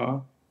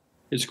ceasefire,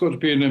 it's got to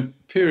be in a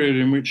period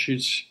in which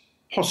it's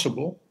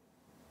possible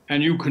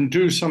and you can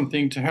do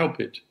something to help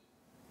it.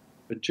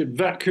 But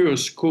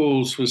vacuous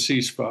calls for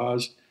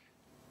ceasefires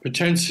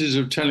pretenses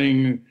of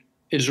telling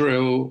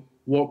Israel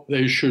what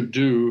they should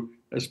do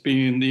as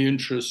being in the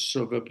interests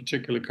of a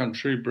particular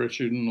country,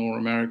 Britain or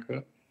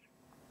America.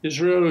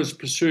 Israel is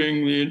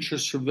pursuing the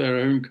interests of their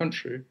own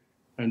country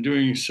and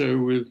doing so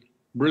with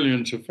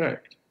brilliant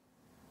effect.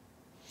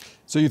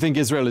 So you think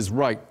Israel is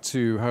right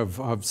to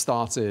have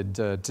started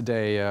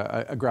today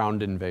a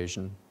ground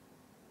invasion?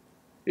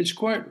 It's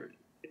quite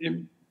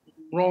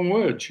wrong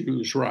word to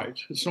use right.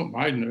 It's not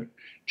my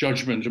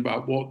judgment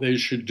about what they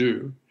should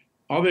do.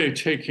 Are they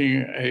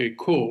taking a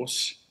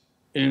course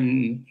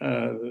in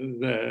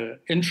their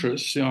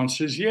interests? The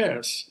answer is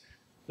yes.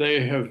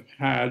 They have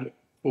had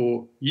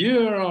for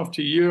year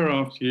after year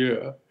after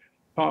year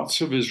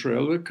parts of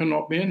Israel that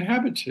cannot be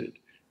inhabited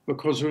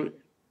because of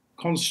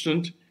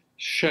constant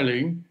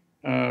shelling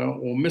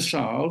or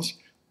missiles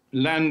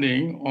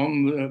landing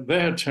on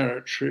their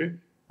territory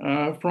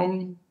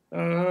from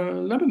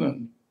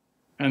Lebanon.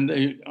 And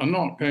they are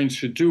not going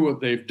to do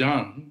what they've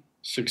done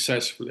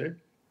successfully,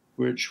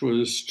 which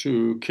was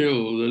to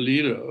kill the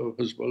leader of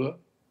Hezbollah.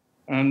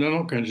 And they're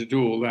not going to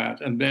do all that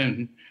and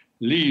then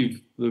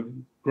leave the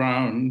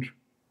ground,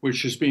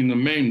 which has been the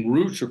main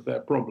root of their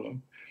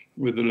problem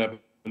with the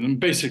Lebanon.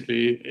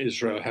 Basically,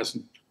 Israel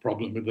hasn't a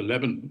problem with the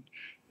Lebanon.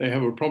 They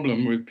have a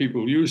problem with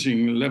people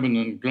using the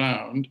Lebanon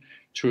ground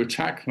to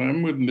attack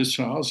them with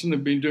missiles, and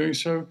they've been doing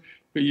so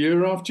for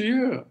year after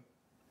year.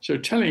 So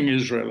telling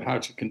Israel how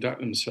to conduct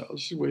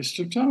themselves is a waste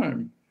of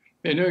time.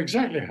 They know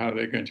exactly how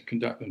they're going to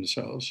conduct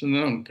themselves, and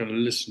they're not going to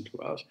listen to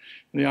us.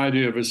 And the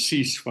idea of a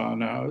ceasefire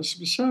now is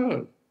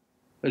absurd.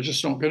 They're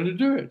just not going to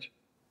do it.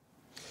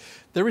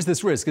 There is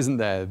this risk, isn't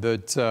there,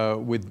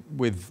 that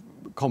with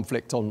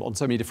conflict on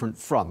so many different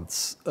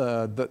fronts,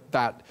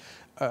 that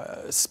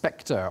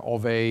spectre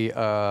of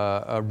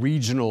a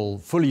regional,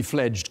 fully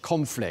fledged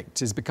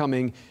conflict is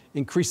becoming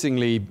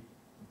increasingly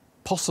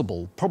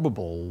possible,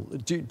 probable.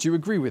 Do you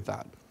agree with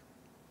that?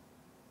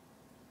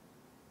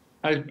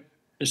 I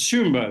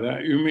assume by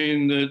that you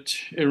mean that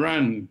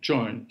Iran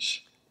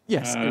joins.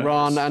 Yes,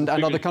 Iran and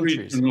other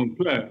countries.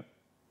 Player.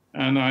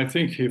 And I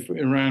think if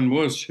Iran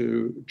was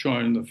to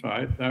join the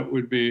fight, that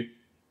would be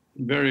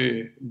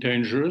very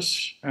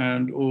dangerous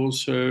and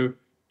also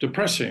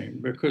depressing,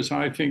 because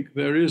I think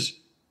there is,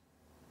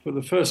 for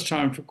the first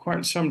time for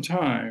quite some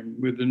time,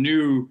 with the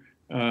new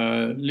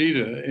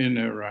leader in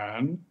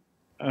Iran,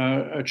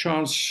 a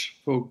chance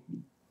for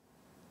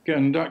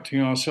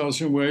conducting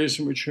ourselves in ways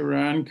in which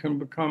Iran can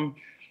become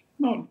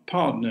not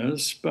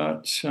partners,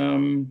 but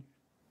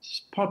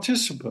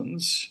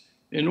participants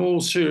in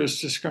all serious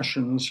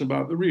discussions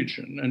about the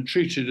region, and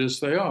treated as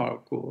they are,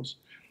 of course,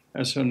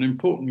 as an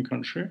important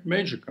country,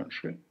 major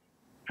country,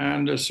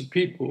 and as a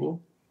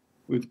people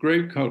with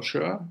great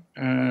culture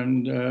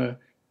and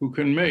who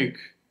can make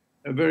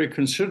a very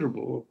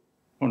considerable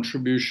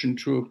contribution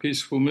to a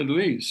peaceful Middle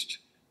East,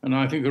 and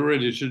I think are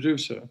ready to do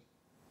so.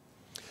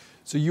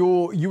 So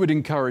you would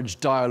encourage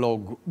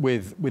dialogue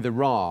with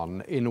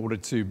Iran in order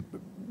to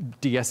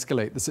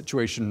de-escalate the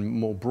situation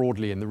more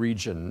broadly in the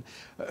region.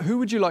 Who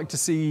would you like to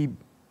see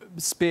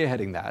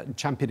spearheading that,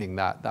 championing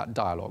that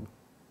dialogue?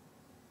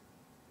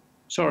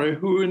 Sorry,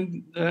 who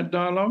in that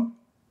dialogue?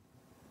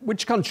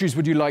 Which countries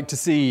would you like to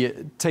see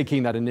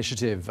taking that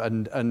initiative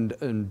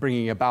and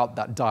bringing about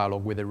that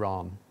dialogue with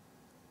Iran?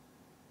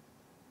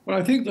 Well,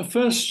 I think the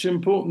first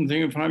important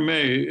thing, if I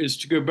may, is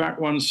to go back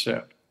one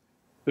step,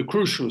 the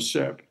crucial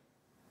step.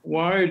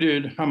 Why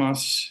did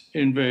Hamas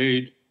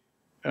invade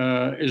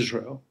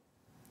Israel?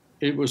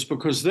 It was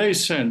because they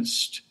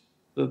sensed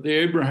that the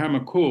Abraham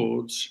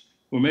Accords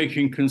were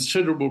making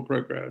considerable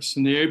progress.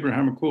 And the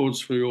Abraham Accords,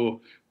 for your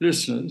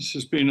listeners,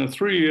 has been a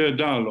 3-year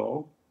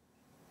dialogue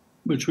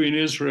between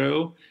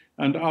Israel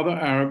and other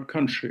Arab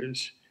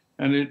countries.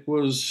 And it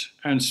was,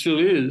 and still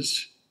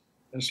is,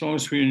 as long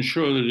as we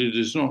ensure that it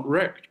is not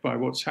wrecked by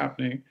what's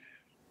happening,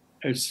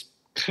 a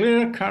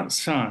clear-cut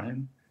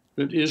sign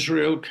that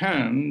Israel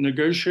can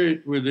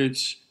negotiate with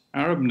its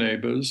Arab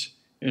neighbors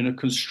in a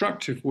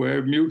constructive way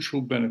of mutual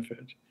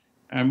benefit.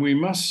 And we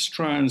must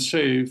try and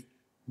save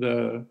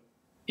the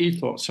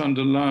ethos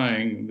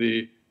underlying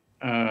the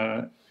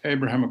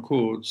Abraham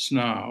Accords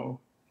now.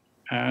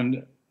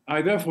 And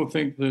I therefore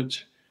think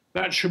that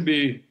that should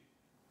be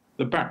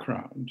the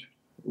background.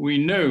 We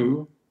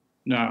know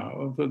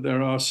now that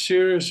there are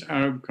serious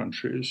Arab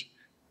countries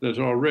that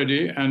are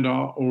ready and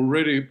are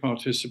already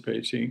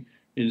participating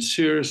in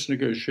serious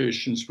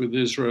negotiations with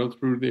Israel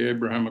through the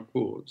Abraham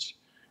Accords.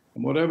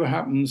 And whatever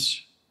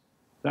happens,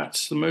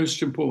 that's the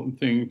most important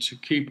thing to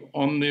keep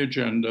on the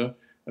agenda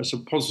as a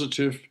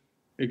positive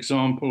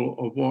example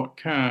of what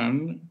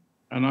can,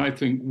 and I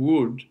think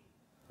would,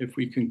 if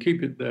we can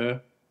keep it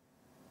there,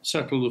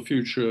 settle the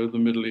future of the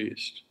Middle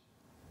East.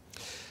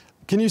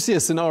 Can you see a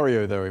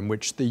scenario, though, in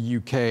which the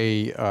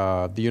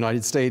UK, the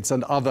United States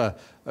and other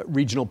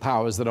regional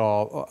powers that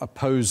are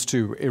opposed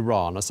to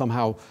Iran are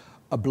somehow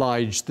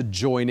obliged to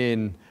join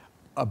in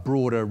a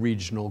broader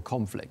regional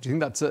conflict? Do you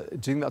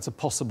think that's a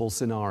possible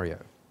scenario?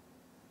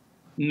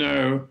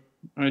 No,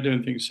 I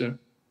don't think so.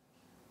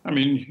 I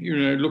mean,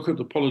 look at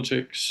the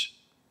politics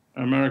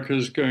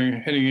America's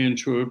heading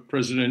into a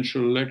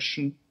presidential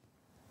election.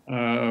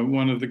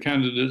 One of the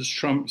candidates,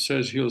 Trump,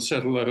 says he'll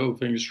settle the whole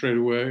thing straight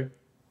away.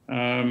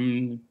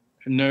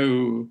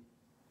 No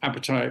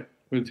appetite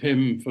with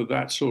him for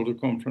that sort of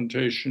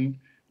confrontation.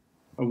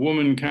 A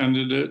woman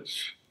candidate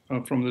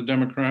from the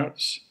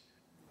Democrats,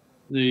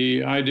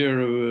 the idea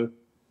of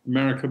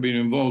America being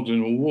involved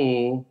in a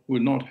war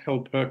would not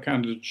help her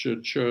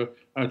candidature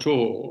at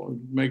all,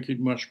 make it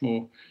much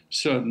more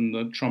certain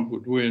that Trump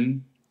would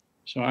win.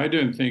 So I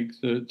don't think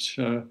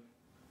that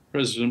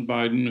President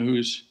Biden,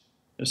 who's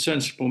a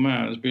sensible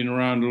man, has been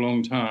around a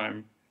long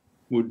time,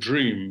 would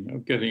dream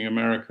of getting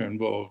America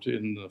involved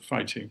in the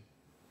fighting.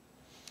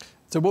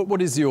 So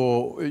what is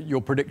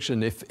your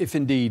prediction if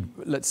indeed,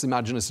 let's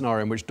imagine a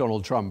scenario in which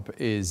Donald Trump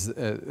is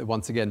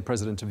once again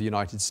President of the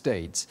United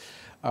States.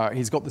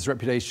 He's got this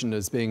reputation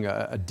as being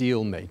a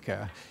deal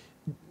maker.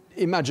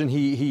 Imagine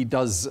he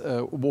does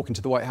walk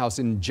into the White House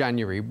in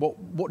January.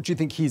 What do you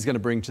think he's going to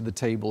bring to the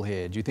table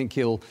here? Do you think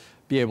he'll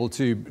be able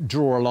to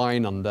draw a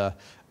line under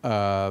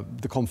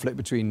the conflict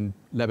between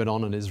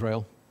Lebanon and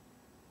Israel?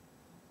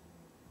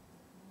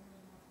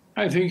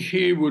 I think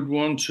he would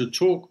want to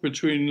talk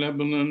between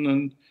Lebanon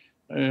and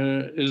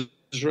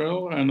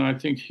Israel, and I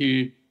think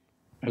he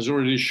has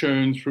already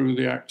shown through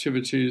the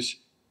activities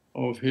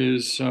of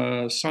his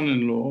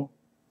son-in-law,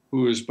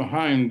 who is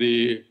behind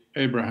the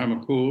Abraham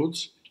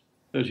Accords,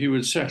 that he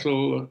would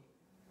settle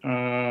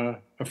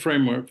a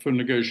framework for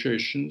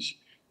negotiations.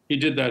 He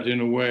did that in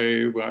a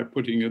way by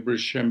putting the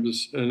British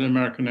embassy, the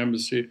American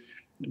embassy,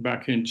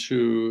 back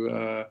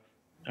into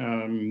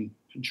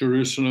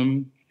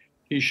Jerusalem.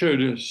 He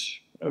showed us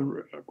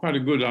quite a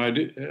good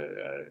idea,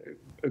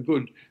 a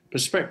good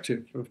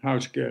perspective of how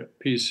to get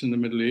peace in the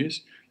Middle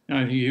East. And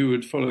I think he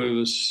would follow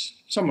this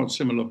somewhat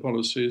similar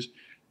policies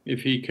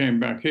if he came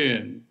back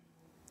in.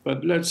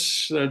 But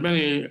there's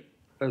many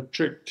a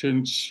trick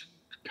to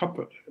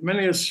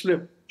many a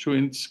slip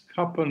to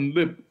cup and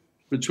lip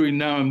between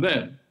now and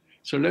then.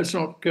 So let's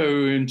not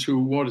go into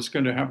what is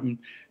going to happen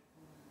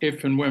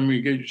if and when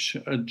we get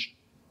a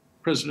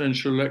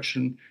presidential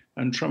election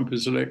and Trump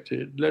is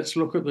elected. Let's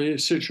look at the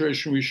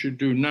situation we should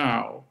do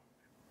now.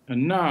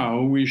 And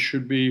now we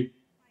should be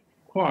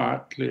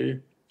quietly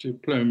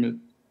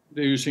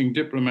using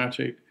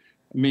diplomatic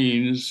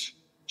means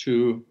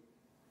to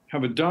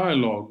have a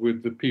dialogue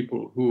with the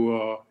people who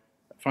are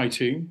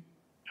fighting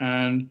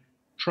and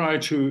try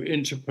to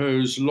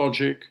interpose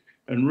logic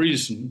and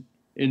reason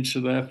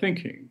into their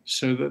thinking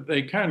so that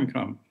they can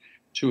come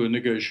to a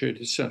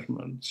negotiated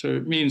settlement. So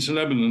it means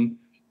Lebanon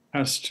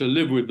has to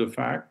live with the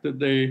fact that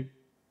they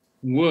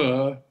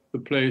were the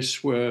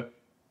place where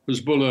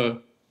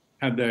Hezbollah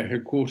had their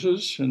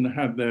headquarters and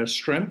had their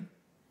strength,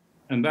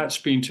 and that's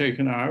been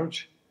taken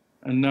out,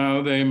 and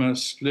now they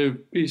must live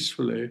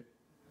peacefully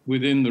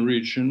within the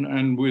region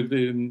and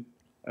within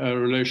a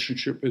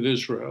relationship with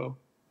Israel.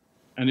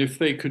 And if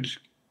they could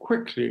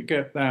quickly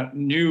get that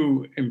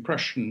new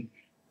impression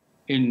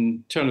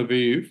in Tel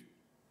Aviv,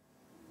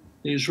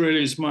 the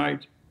Israelis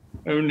might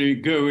only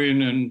go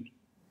in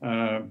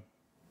and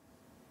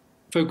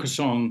focus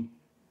on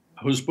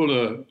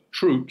Hezbollah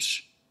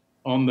troops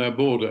on their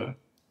border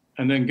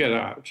and then get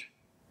out.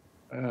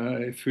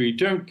 If we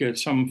don't get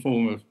some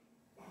form of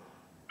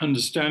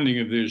understanding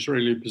of the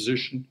Israeli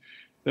position,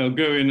 they'll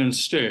go in and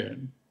stay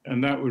in,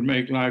 and that would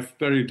make life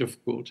very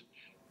difficult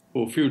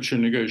for future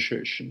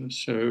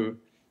negotiations. So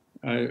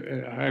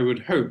I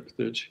would hope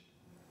that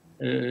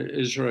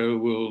Israel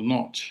will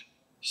not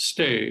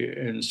stay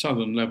in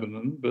southern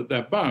Lebanon, but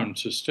they're bound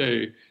to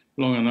stay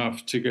long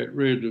enough to get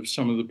rid of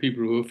some of the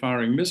people who are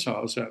firing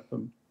missiles at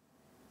them.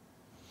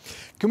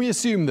 Can we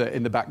assume that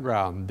in the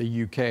background,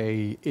 the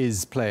UK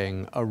is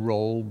playing a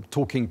role,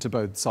 talking to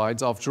both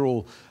sides? After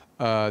all,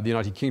 the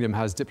United Kingdom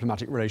has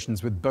diplomatic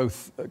relations with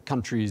both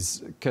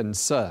countries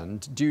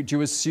concerned. Do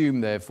you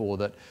assume, therefore,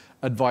 that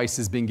advice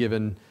is being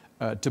given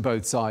to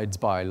both sides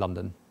by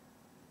London?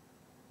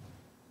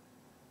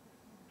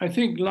 I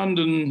think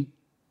London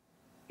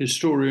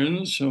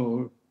historians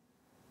or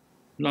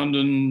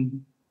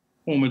London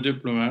former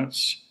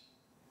diplomats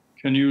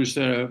can use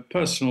their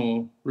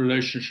personal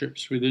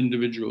relationships with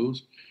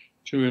individuals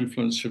to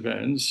influence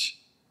events.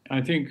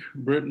 I think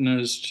Britain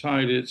has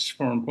tied its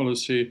foreign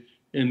policy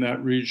in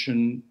that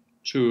region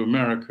to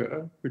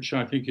America, which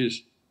I think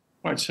is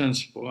quite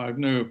sensible. I have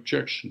no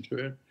objection to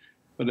it,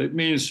 but it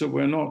means that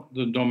we're not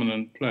the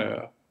dominant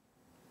player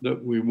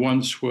that we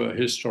once were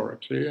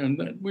historically, and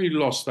that we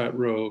lost that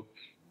role,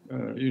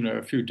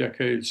 a few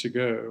decades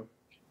ago.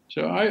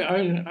 So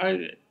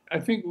I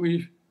think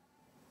we've,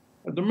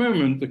 at the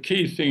moment, the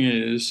key thing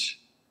is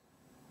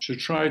to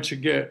try to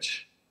get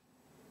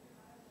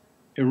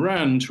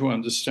Iran to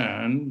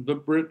understand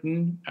that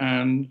Britain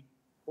and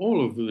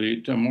all of the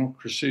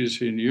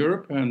democracies in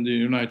Europe and the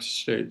United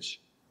States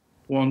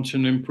want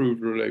an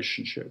improved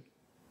relationship.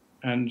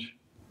 And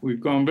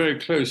we've gone very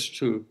close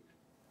to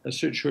a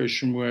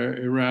situation where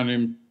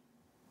Iran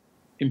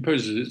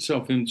imposes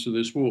itself into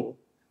this war.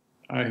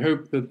 I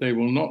hope that they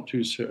will not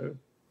do so.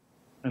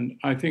 And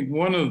I think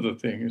one of the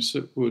things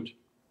that would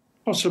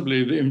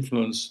possibly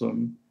influence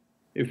them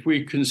if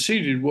we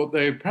conceded what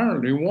they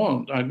apparently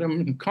want. I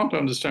can't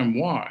understand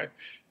why,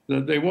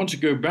 that they want to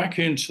go back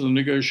into the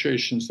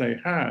negotiations they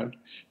had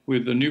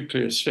with the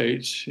nuclear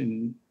states,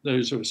 in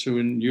those of us who are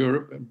in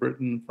Europe,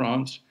 Britain,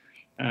 France,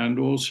 and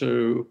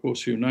also, of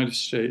course, the United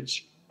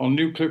States, on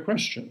nuclear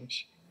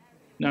questions.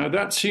 Now,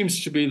 that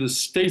seems to be the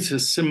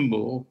status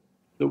symbol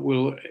that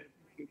will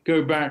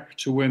go back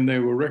to when they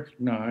were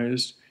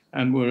recognized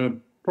and were a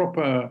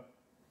proper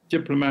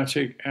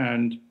diplomatic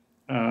and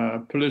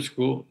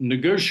political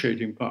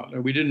negotiating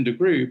partner. We didn't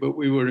agree, but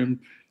we were in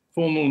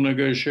formal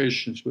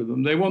negotiations with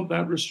them. They want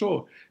that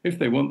restored. If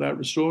they want that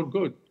restored,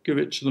 good. Give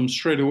it to them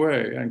straight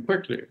away and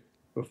quickly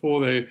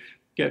before they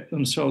get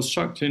themselves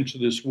sucked into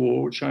this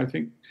war, which I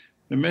think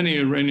many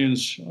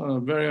Iranians are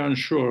very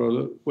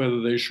unsure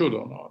whether they should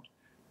or not.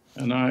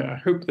 And I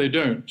hope they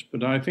don't,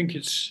 but I think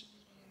it's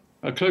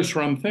a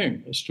close-run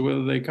thing as to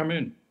whether they come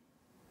in.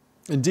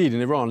 Indeed,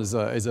 and Iran is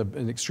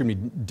an extremely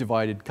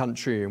divided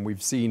country, and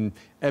we've seen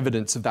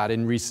evidence of that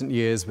in recent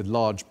years with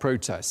large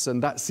protests.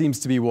 And that seems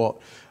to be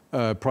what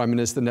Prime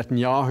Minister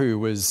Netanyahu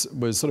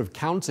was sort of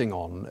counting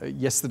on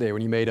yesterday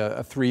when he made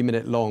a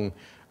 3-minute-long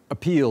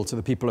appeal to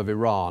the people of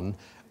Iran,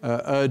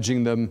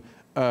 urging them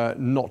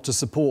not to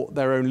support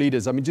their own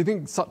leaders. I mean, do you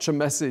think such a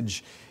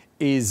message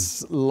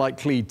is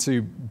likely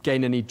to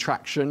gain any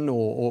traction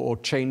or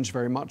change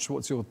very much?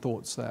 What's your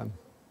thoughts there?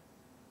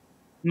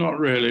 Not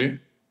really.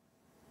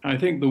 I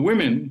think the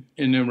women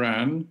in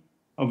Iran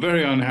are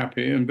very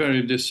unhappy and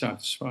very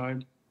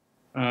dissatisfied.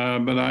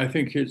 But I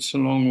think it's a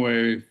long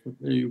way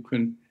you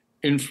can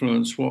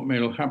influence what may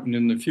happen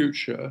in the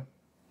future,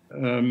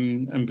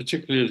 and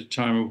particularly at a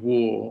time of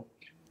war.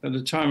 At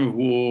a time of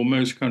war,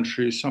 most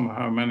countries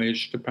somehow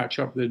manage to patch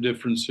up their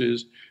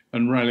differences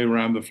and rally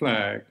around the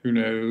flag. You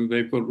know,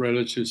 they've got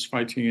relatives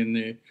fighting in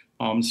the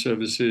armed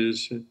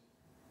services.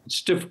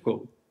 It's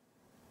difficult.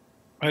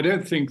 I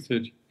don't think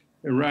that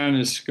Iran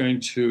is going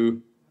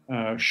to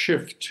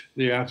shift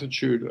the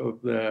attitude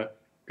of their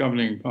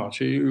governing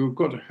party. You've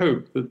got to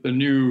hope that the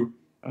new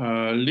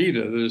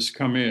leader that has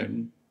come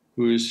in,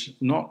 who is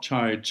not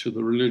tied to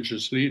the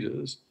religious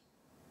leaders,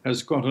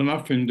 has got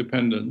enough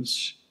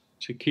independence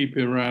to keep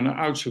Iran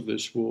out of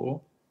this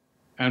war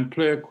and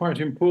play a quite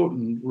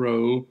important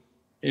role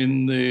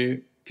in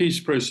the peace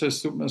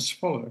process that must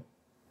follow.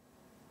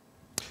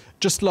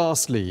 Just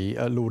lastly,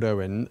 Lord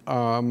Owen,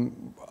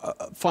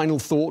 final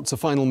thoughts, a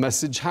final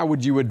message. How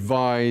would you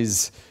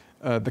advise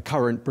the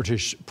current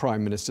British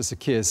Prime Minister, Sir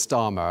Keir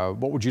Starmer?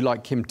 What would you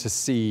like him to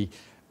see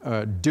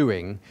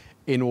doing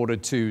in order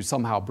to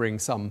somehow bring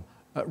some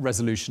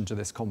resolution to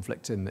this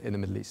conflict in the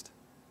Middle East?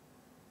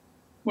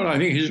 Well, I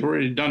think he's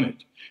already done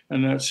it,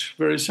 and that's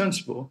very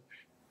sensible.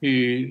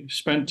 He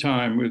spent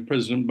time with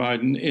President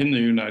Biden in the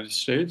United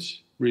States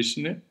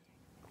recently.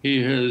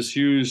 He has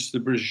used the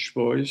British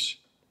voice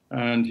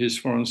and his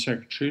foreign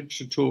secretary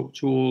to talk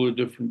to all the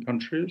different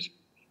countries,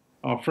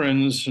 our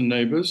friends and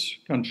neighbors,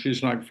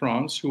 countries like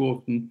France, who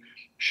often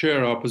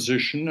share our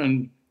position,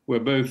 and we're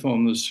both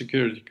on the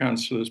Security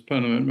Council as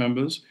permanent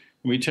members,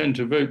 and we tend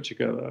to vote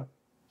together.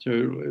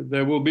 So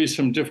there will be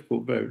some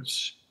difficult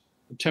votes.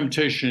 The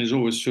temptation is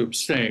always to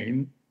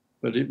abstain,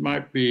 but it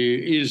might be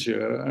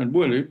easier, and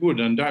it would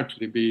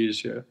undoubtedly be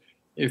easier,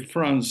 if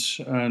France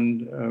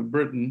and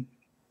Britain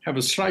have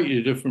a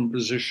slightly different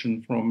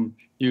position from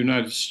the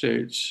United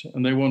States,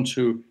 and they want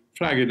to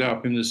flag it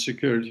up in the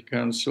Security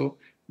Council,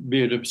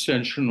 be it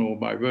abstention or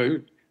by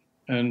vote,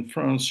 and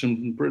France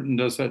and Britain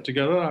does that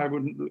together, I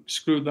wouldn't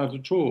exclude that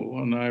at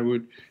all, and I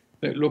would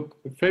look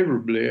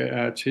favorably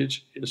at it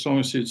as long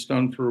as it's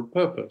done for a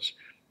purpose,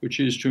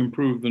 which is to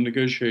improve the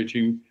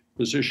negotiating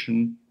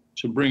position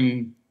to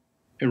bring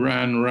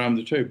Iran around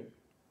the table.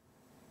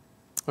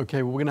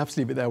 Okay, well, we're going to have to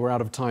leave it there. We're out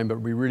of time, but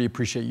we really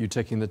appreciate you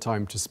taking the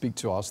time to speak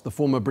to us. The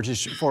former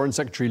British Foreign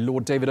Secretary,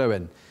 Lord David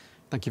Owen,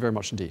 thank you very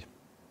much indeed.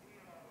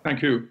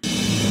 Thank you.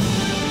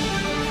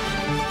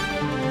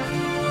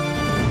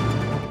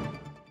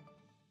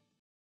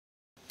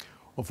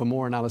 Well, for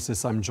more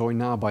analysis, I'm joined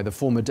now by the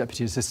former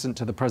Deputy Assistant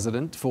to the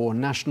President for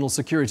National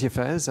Security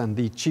Affairs and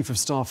the Chief of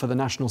Staff for the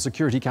National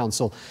Security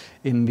Council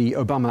in the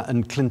Obama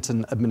and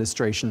Clinton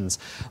administrations.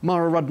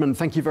 Mara Rudman,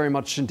 thank you very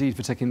much indeed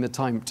for taking the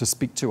time to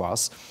speak to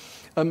us.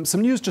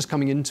 Some news just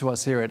coming into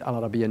us here at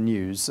Al Arabiya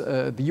News.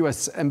 The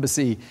US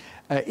Embassy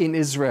in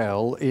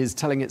Israel is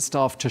telling its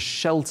staff to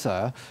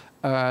shelter.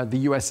 The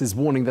US is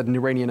warning that an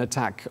Iranian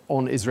attack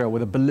on Israel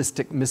with a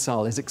ballistic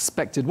missile is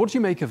expected. What do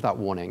you make of that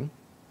warning?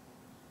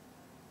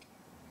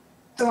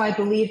 So I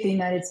believe the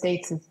United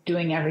States is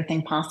doing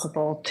everything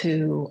possible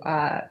to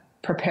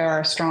prepare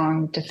a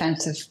strong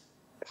defensive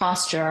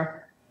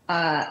posture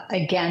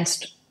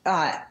against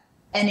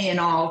any and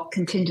all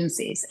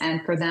contingencies.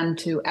 And for them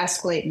to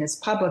escalate in this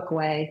public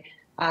way,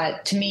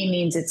 to me,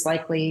 means it's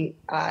likely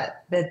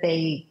that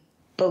they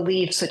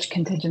believe such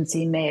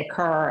contingency may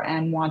occur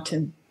and want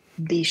to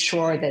be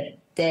sure that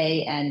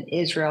they and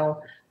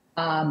Israel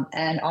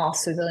and all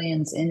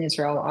civilians in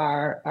Israel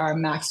are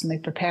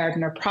maximally prepared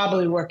and are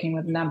probably working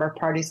with a number of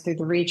parties through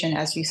the region,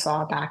 as you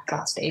saw back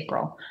last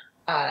April.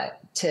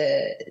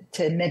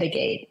 to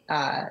mitigate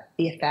the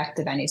effect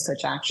of any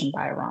such action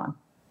by Iran.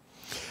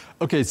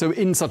 Okay, so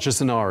in such a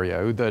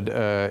scenario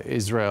that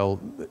Israel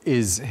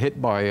is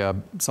hit by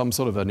some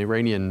sort of an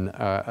Iranian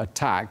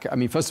attack, I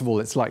mean, first of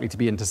all, it's likely to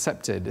be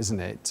intercepted, isn't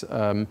it?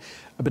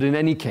 But in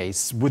any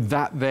case, would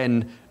that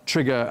then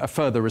trigger a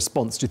further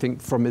response, do you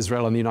think, from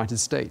Israel and the United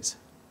States?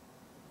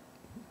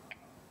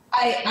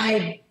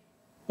 I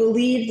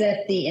believe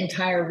that the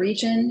entire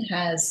region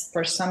has,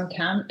 for some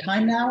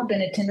time now,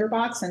 been a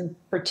tinderbox, and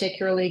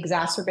particularly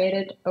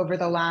exacerbated over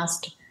the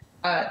last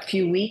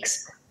few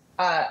weeks.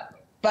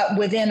 But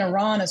within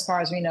Iran, as far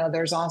as we know,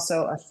 there's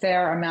also a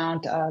fair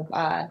amount of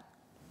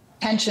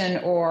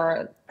tension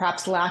or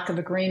perhaps lack of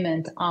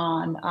agreement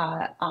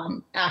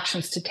on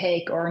actions to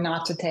take or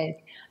not to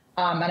take.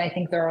 And I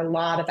think there are a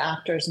lot of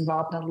actors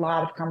involved in a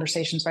lot of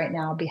conversations right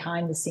now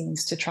behind the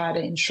scenes to try to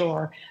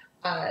ensure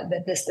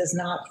that this does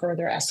not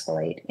further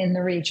escalate in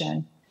the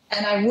region.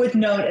 And I would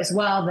note as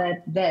well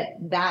that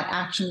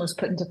action was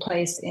put into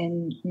place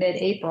in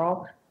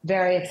mid-April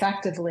very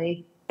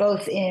effectively,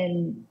 both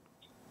in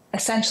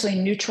essentially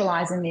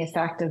neutralizing the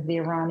effect of the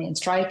Iranian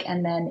strike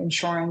and then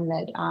ensuring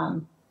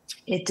that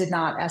it did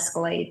not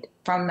escalate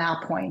from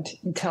that point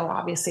until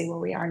obviously where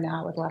we are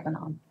now with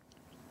Lebanon.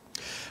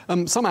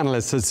 Some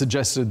analysts have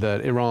suggested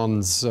that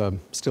Iran's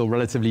still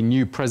relatively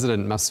new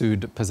president,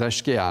 Masoud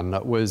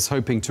Pezeshkian, was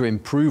hoping to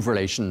improve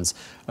relations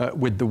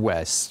with the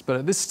West. But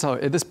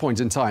at this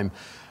point in time,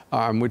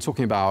 we're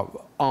talking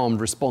about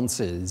armed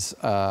responses,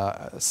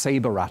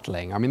 saber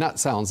rattling. I mean, that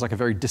sounds like a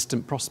very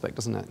distant prospect,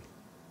 doesn't it?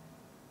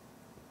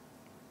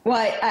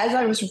 Well, as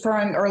I was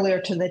referring earlier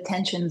to the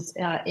tensions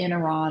in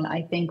Iran,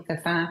 I think the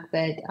fact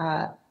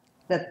that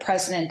the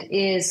president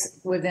is,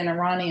 within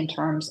Iranian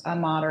terms, a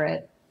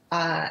moderate,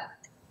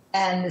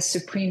 and the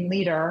supreme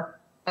leader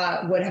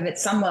would have at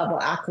some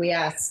level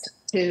acquiesced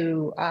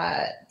to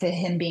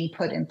him being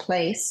put in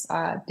place,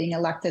 being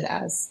elected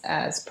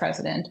as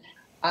president,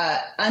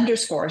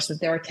 underscores that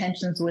there are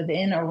tensions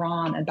within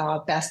Iran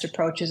about best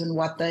approaches and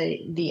what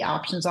the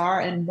options are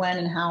and when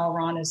and how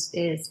Iran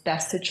is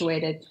best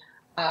situated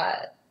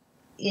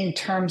in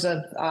terms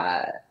of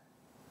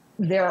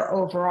their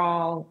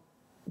overall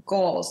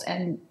goals.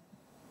 And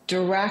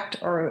direct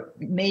or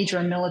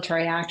major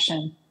military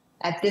action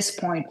at this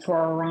point for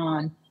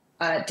Iran,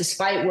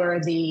 despite where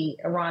the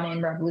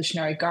Iranian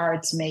Revolutionary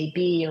Guards may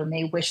be or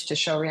may wish to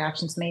show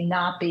reactions, may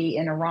not be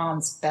in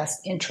Iran's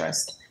best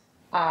interest.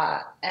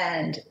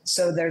 And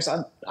so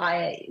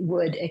I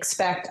would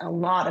expect a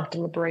lot of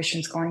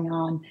deliberations going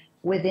on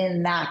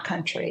within that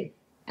country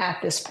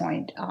at this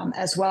point,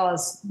 as well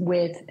as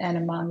with and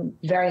among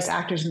various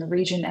actors in the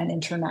region and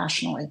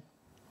internationally.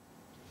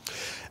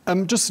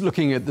 Just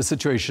looking at the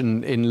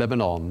situation in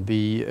Lebanon,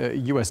 the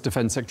US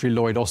Defense Secretary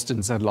Lloyd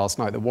Austin said last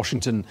night that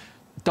Washington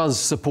does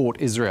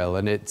support Israel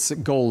and its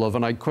goal of,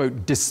 and I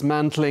quote,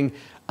 dismantling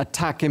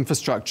attack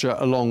infrastructure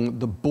along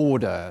the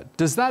border.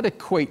 Does that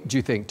equate, do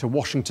you think, to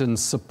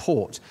Washington's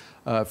support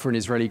for an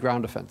Israeli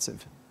ground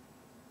offensive?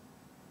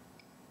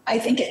 I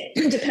think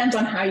it depends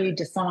on how you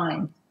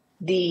define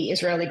the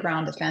Israeli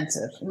ground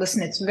offensive.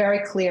 Listen, it's very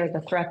clear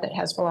the threat that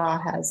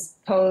Hezbollah has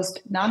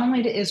posed not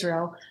only to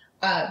Israel,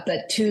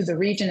 but to the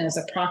region as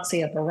a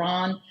proxy of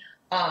Iran,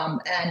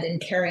 and in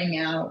carrying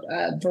out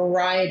a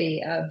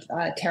variety of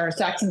terrorist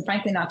attacks, and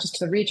frankly, not just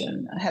to the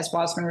region.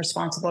 Hezbollah has been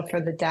responsible for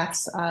the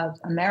deaths of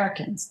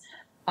Americans.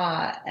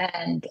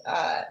 And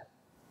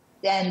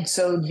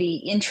so the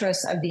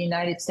interests of the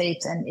United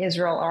States and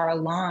Israel are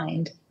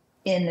aligned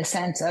in the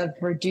sense of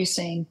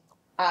reducing,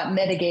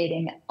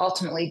 mitigating,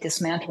 ultimately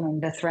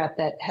dismantling the threat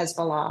that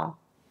Hezbollah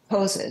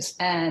poses.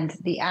 And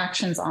the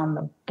actions on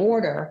the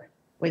border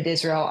with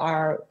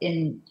Israel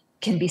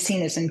can be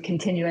seen as in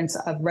continuance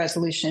of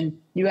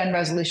UN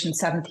Resolution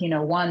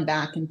 1701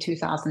 back in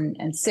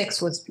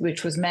 2006,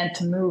 which was meant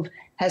to move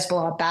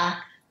Hezbollah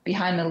back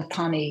behind the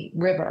Litani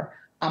River,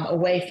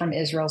 away from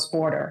Israel's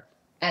border.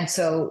 And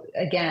so,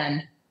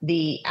 again,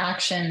 the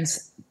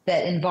actions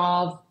that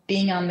involve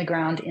being on the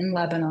ground in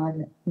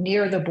Lebanon,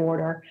 near the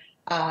border,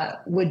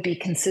 would be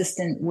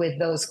consistent with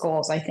those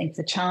goals. I think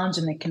the challenge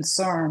and the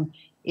concern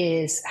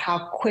is how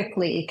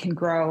quickly it can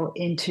grow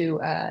into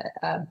a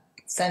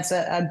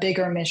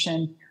bigger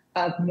mission,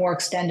 a more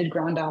extended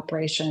ground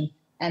operation.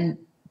 And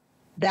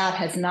that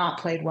has not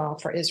played well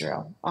for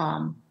Israel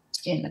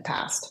in the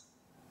past.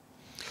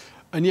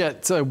 And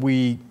yet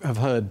we have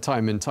heard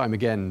time and time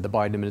again the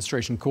Biden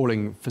administration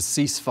calling for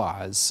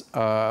ceasefires,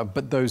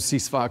 but those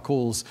ceasefire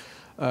calls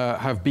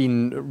have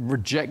been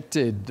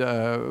rejected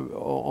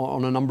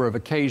on a number of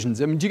occasions.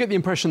 I mean, do you get the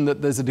impression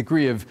that there's a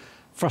degree of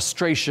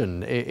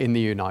frustration in the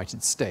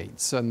United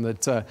States and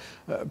that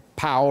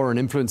power and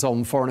influence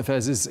on foreign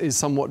affairs is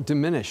somewhat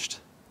diminished?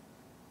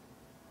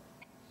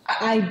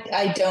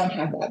 I don't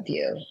have that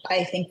view.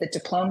 I think that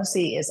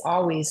diplomacy is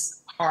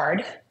always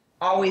hard,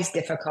 always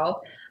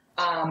difficult,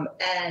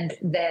 and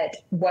that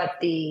what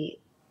the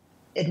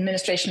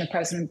administration of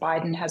President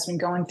Biden has been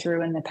going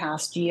through in the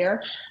past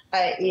year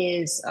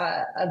is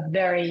a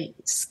very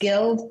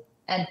skilled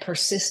and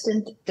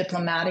persistent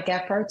diplomatic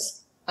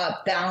efforts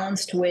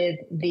balanced with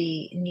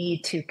the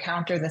need to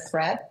counter the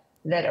threat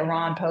that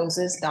Iran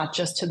poses, not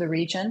just to the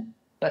region,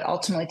 but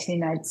ultimately to the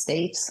United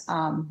States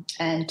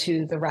and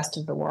to the rest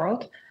of the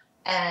world.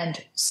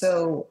 And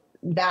so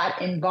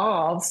that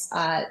involves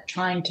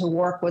trying to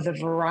work with a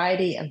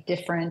variety of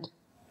different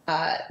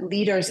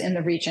leaders in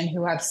the region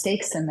who have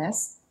stakes in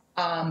this,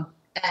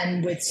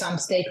 and with some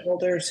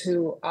stakeholders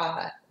who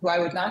I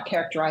would not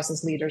characterize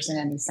as leaders in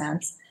any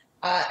sense,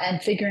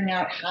 and figuring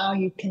out how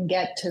you can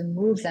get to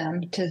move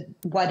them to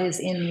what is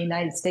in the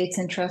United States'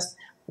 interest,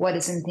 what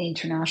is in the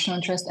international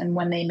interest, and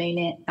when they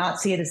may not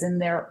see it as in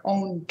their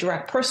own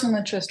direct personal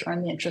interest or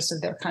in the interest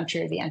of their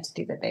country or the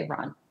entity that they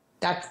run.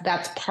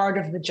 That's part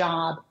of the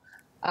job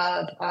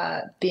of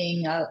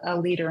being a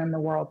leader in the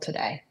world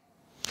today.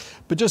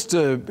 But just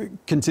to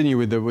continue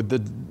with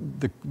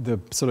the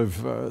sort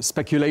of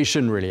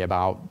speculation really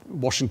about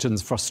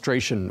Washington's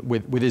frustration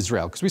with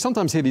Israel, because we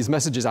sometimes hear these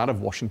messages out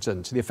of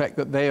Washington to the effect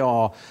that they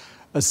are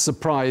as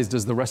surprised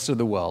as the rest of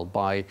the world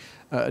by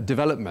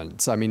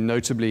developments. I mean,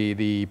 notably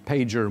the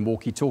pager and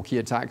walkie-talkie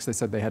attacks. They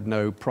said they had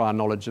no prior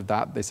knowledge of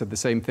that. They said the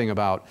same thing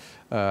about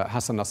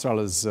Hassan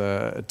Nasrallah's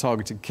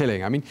targeted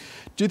killing. I mean,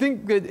 do you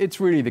think that it's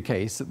really the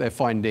case that they're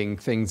finding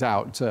things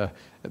out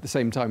at the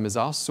same time as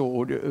us,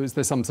 or is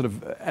there some sort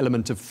of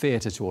element of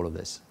theatre to all of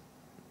this?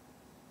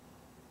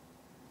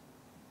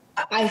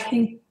 I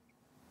think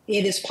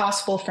it is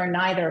possible for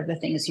neither of the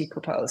things you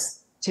propose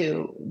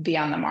to be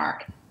on the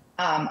mark.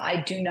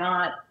 I do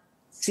not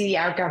see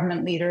our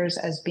government leaders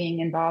as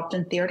being involved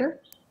in theater.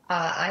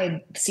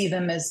 I see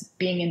them as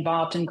being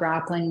involved in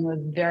grappling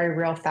with very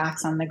real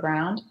facts on the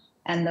ground,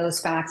 and those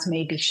facts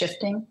may be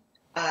shifting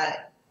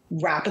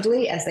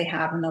rapidly as they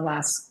have in the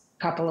last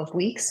couple of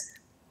weeks.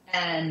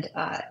 And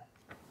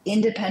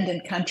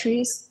independent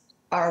countries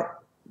are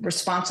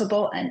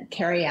responsible and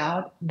carry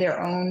out their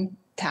own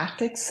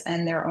tactics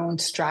and their own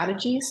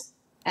strategies.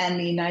 And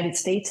the United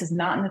States is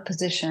not in a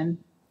position,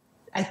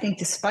 I think,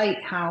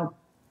 despite how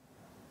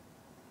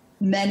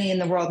many in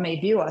the world may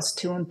view us,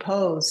 to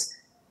impose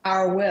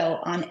our will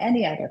on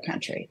any other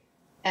country.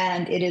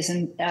 And it is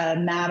a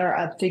matter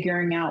of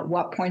figuring out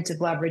what points of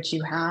leverage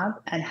you have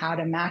and how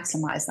to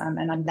maximize them.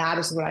 And that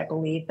is what I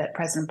believe that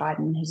President Biden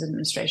and his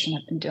administration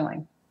have been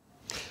doing.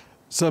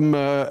 Some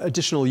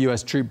additional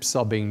US troops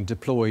are being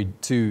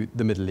deployed to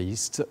the Middle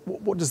East.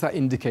 What does that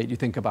indicate, you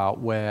think, about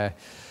where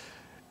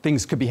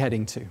things could be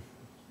heading to?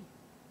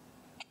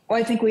 Well,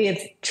 I think we have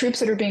troops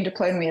that are being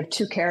deployed, and we have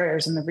two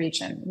carriers in the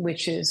region,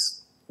 which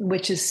is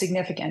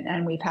significant,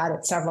 and we've had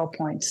at several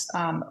points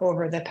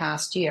over the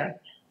past year.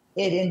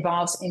 It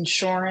involves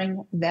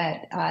ensuring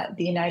that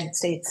the United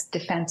States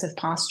defensive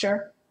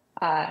posture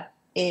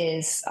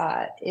is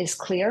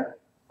clear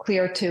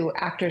to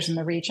actors in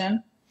the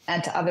region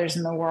and to others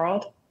in the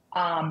world,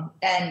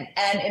 and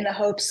in the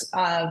hopes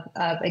of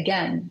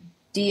again,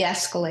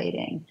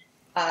 de-escalating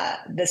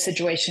the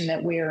situation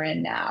that we're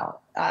in now.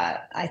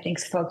 I think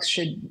folks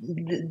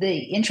the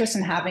interest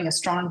in having a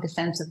strong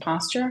defensive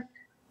posture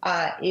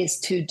is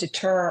to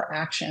deter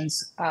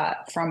actions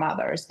from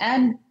others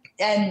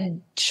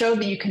and show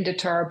that you can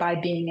deter by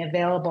being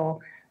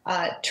available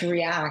to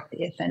react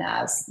if and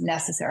as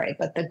necessary.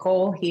 But the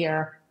goal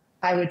here,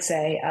 I would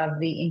say, of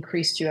the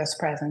increased U.S.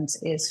 presence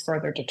is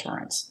further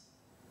deterrence.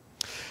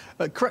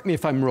 Correct me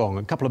if I'm wrong.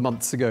 A couple of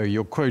months ago,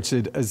 you're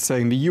quoted as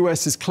saying the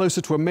US is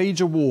closer to a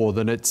major war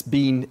than it's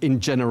been in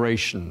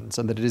generations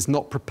and that it is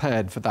not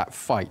prepared for that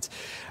fight.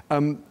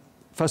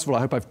 First of all, I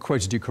hope I've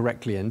quoted you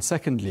correctly. And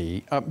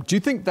secondly, do you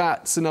think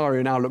that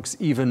scenario now looks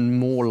even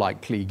more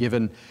likely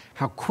given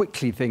how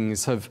quickly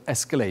things have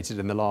escalated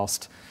in the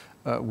last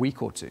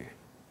week or two?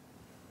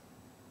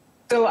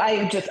 So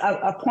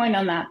a point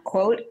on that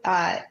quote.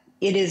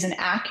 It is an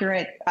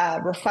accurate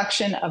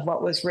reflection of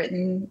what was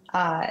written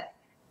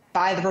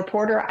by the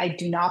reporter. I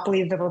do not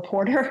believe the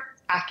reporter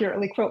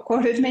accurately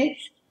quoted me,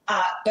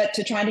 but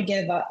to try to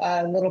give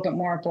a little bit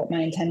more of what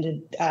my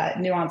intended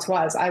nuance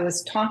was, I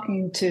was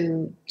talking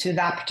to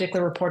that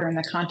particular reporter in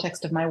the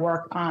context of my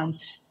work on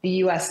the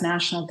U.S.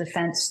 National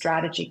Defense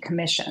Strategy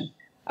Commission,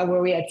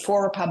 where we had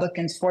 4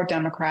 Republicans, 4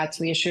 Democrats.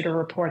 We issued a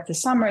report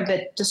this summer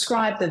that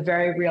described the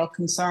very real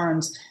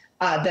concerns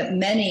that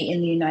many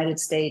in the United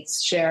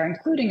States share,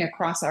 including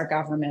across our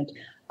government,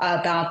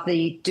 about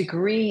the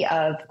degree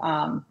of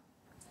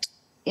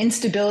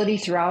instability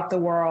throughout the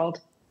world,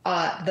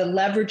 the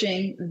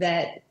leveraging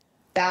that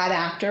bad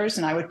actors,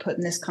 and I would put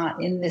in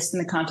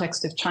the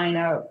context of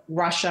China,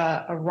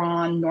 Russia,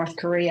 Iran, North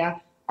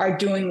Korea, are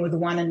doing with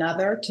one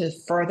another to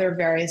further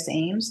various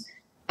aims.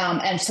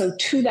 And so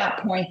to that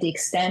point, the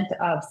extent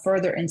of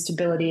further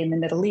instability in the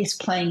Middle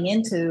East playing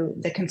into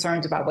the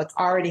concerns about what's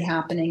already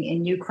happening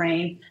in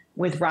Ukraine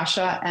with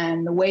Russia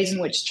and the ways in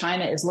which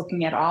China is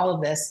looking at all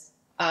of this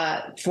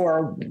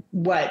for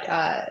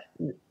what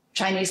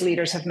Chinese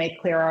leaders have made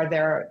clear are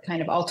their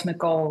kind of ultimate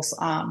goals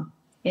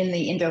in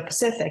the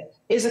Indo-Pacific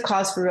is a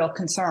cause for real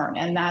concern.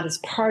 And that is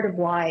part of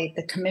why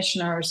the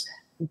commissioners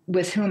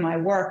with whom I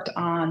worked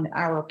on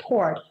our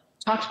report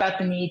talked about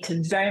the need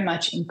to very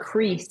much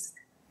increase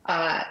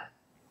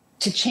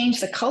to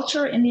change the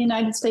culture in the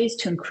United States,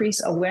 to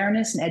increase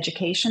awareness and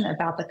education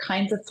about the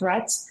kinds of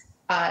threats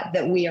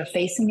that we are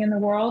facing in the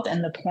world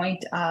and the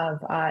point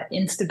of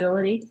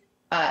instability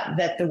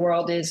that the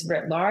world is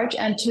writ large,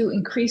 and to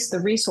increase the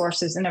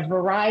resources in a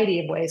variety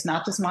of ways,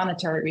 not just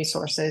monetary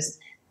resources,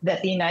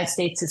 that the United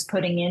States is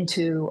putting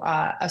into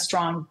a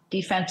strong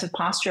defensive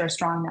posture, a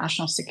strong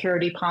national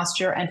security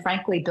posture, and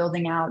frankly,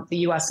 building out the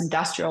U.S.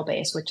 industrial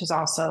base, which is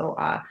also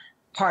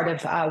part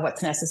of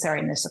what's necessary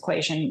in this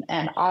equation.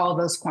 And all of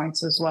those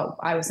points was what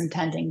I was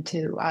intending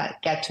to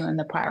get to in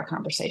the prior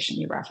conversation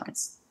you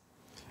referenced.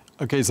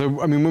 Okay,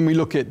 so I mean, when we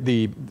look at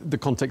the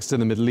context in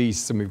the Middle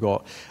East, and we've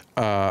got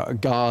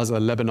Gaza,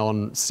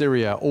 Lebanon,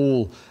 Syria,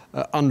 all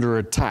under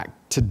attack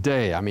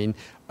today. I mean,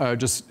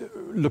 just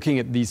looking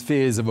at these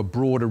fears of a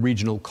broader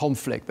regional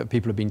conflict that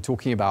people have been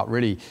talking about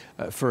really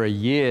for a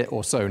year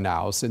or so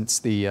now, since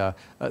the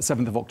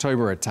 7th of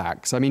October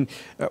attacks. I mean,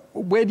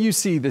 where do you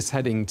see this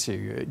heading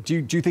to?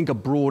 Do you think a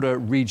broader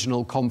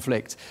regional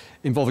conflict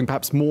involving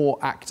perhaps more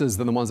actors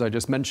than the ones I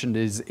just mentioned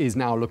is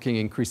now looking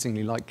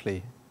increasingly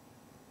likely?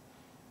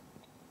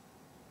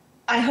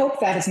 I hope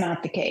that is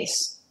not the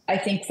case. I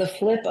think the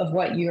flip of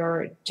what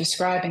you're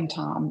describing,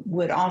 Tom,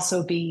 would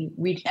also be,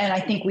 and I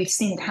think we've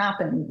seen it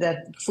happen,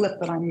 the flip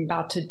that I'm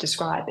about to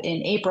describe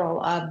in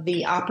April of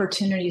the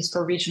opportunities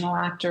for regional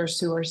actors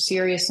who are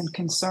serious and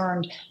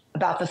concerned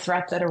about the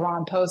threat that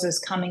Iran poses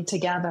coming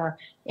together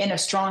in a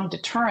strong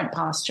deterrent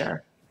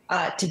posture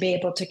to be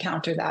able to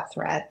counter that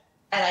threat.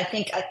 And I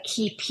think a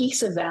key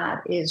piece of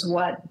that is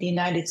what the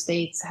United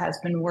States has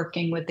been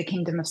working with the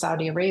Kingdom of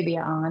Saudi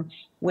Arabia on,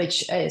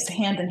 which is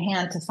hand in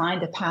hand to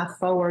find a path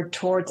forward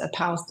towards a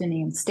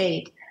Palestinian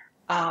state,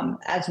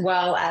 as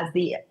well as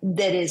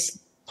that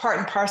is part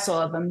and parcel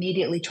of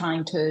immediately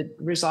trying to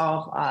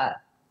resolve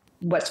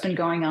what's been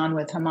going on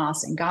with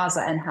Hamas in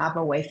Gaza and have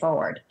a way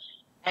forward.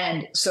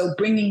 And so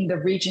bringing the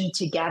region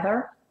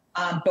together,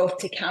 both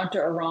to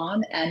counter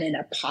Iran and in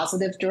a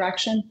positive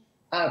direction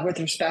with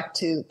respect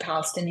to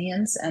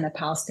Palestinians and a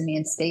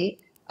Palestinian state,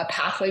 a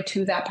pathway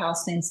to that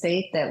Palestinian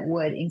state that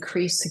would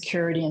increase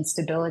security and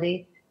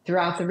stability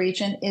throughout the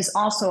region is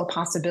also a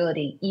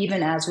possibility,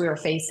 even as we are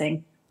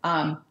facing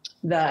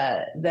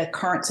the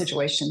current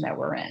situation that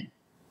we're in.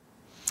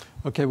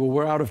 Okay, well,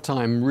 we're out of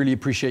time. Really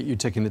appreciate you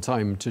taking the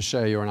time to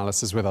share your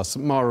analysis with us.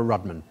 Mara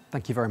Rudman,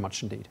 thank you very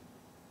much indeed.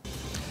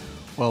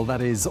 Well,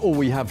 that is all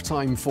we have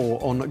time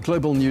for on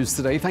Global News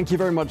today. Thank you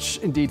very much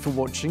indeed for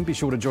watching. Be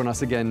sure to join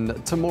us again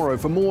tomorrow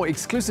for more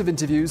exclusive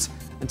interviews.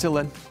 Until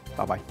then,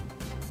 bye-bye.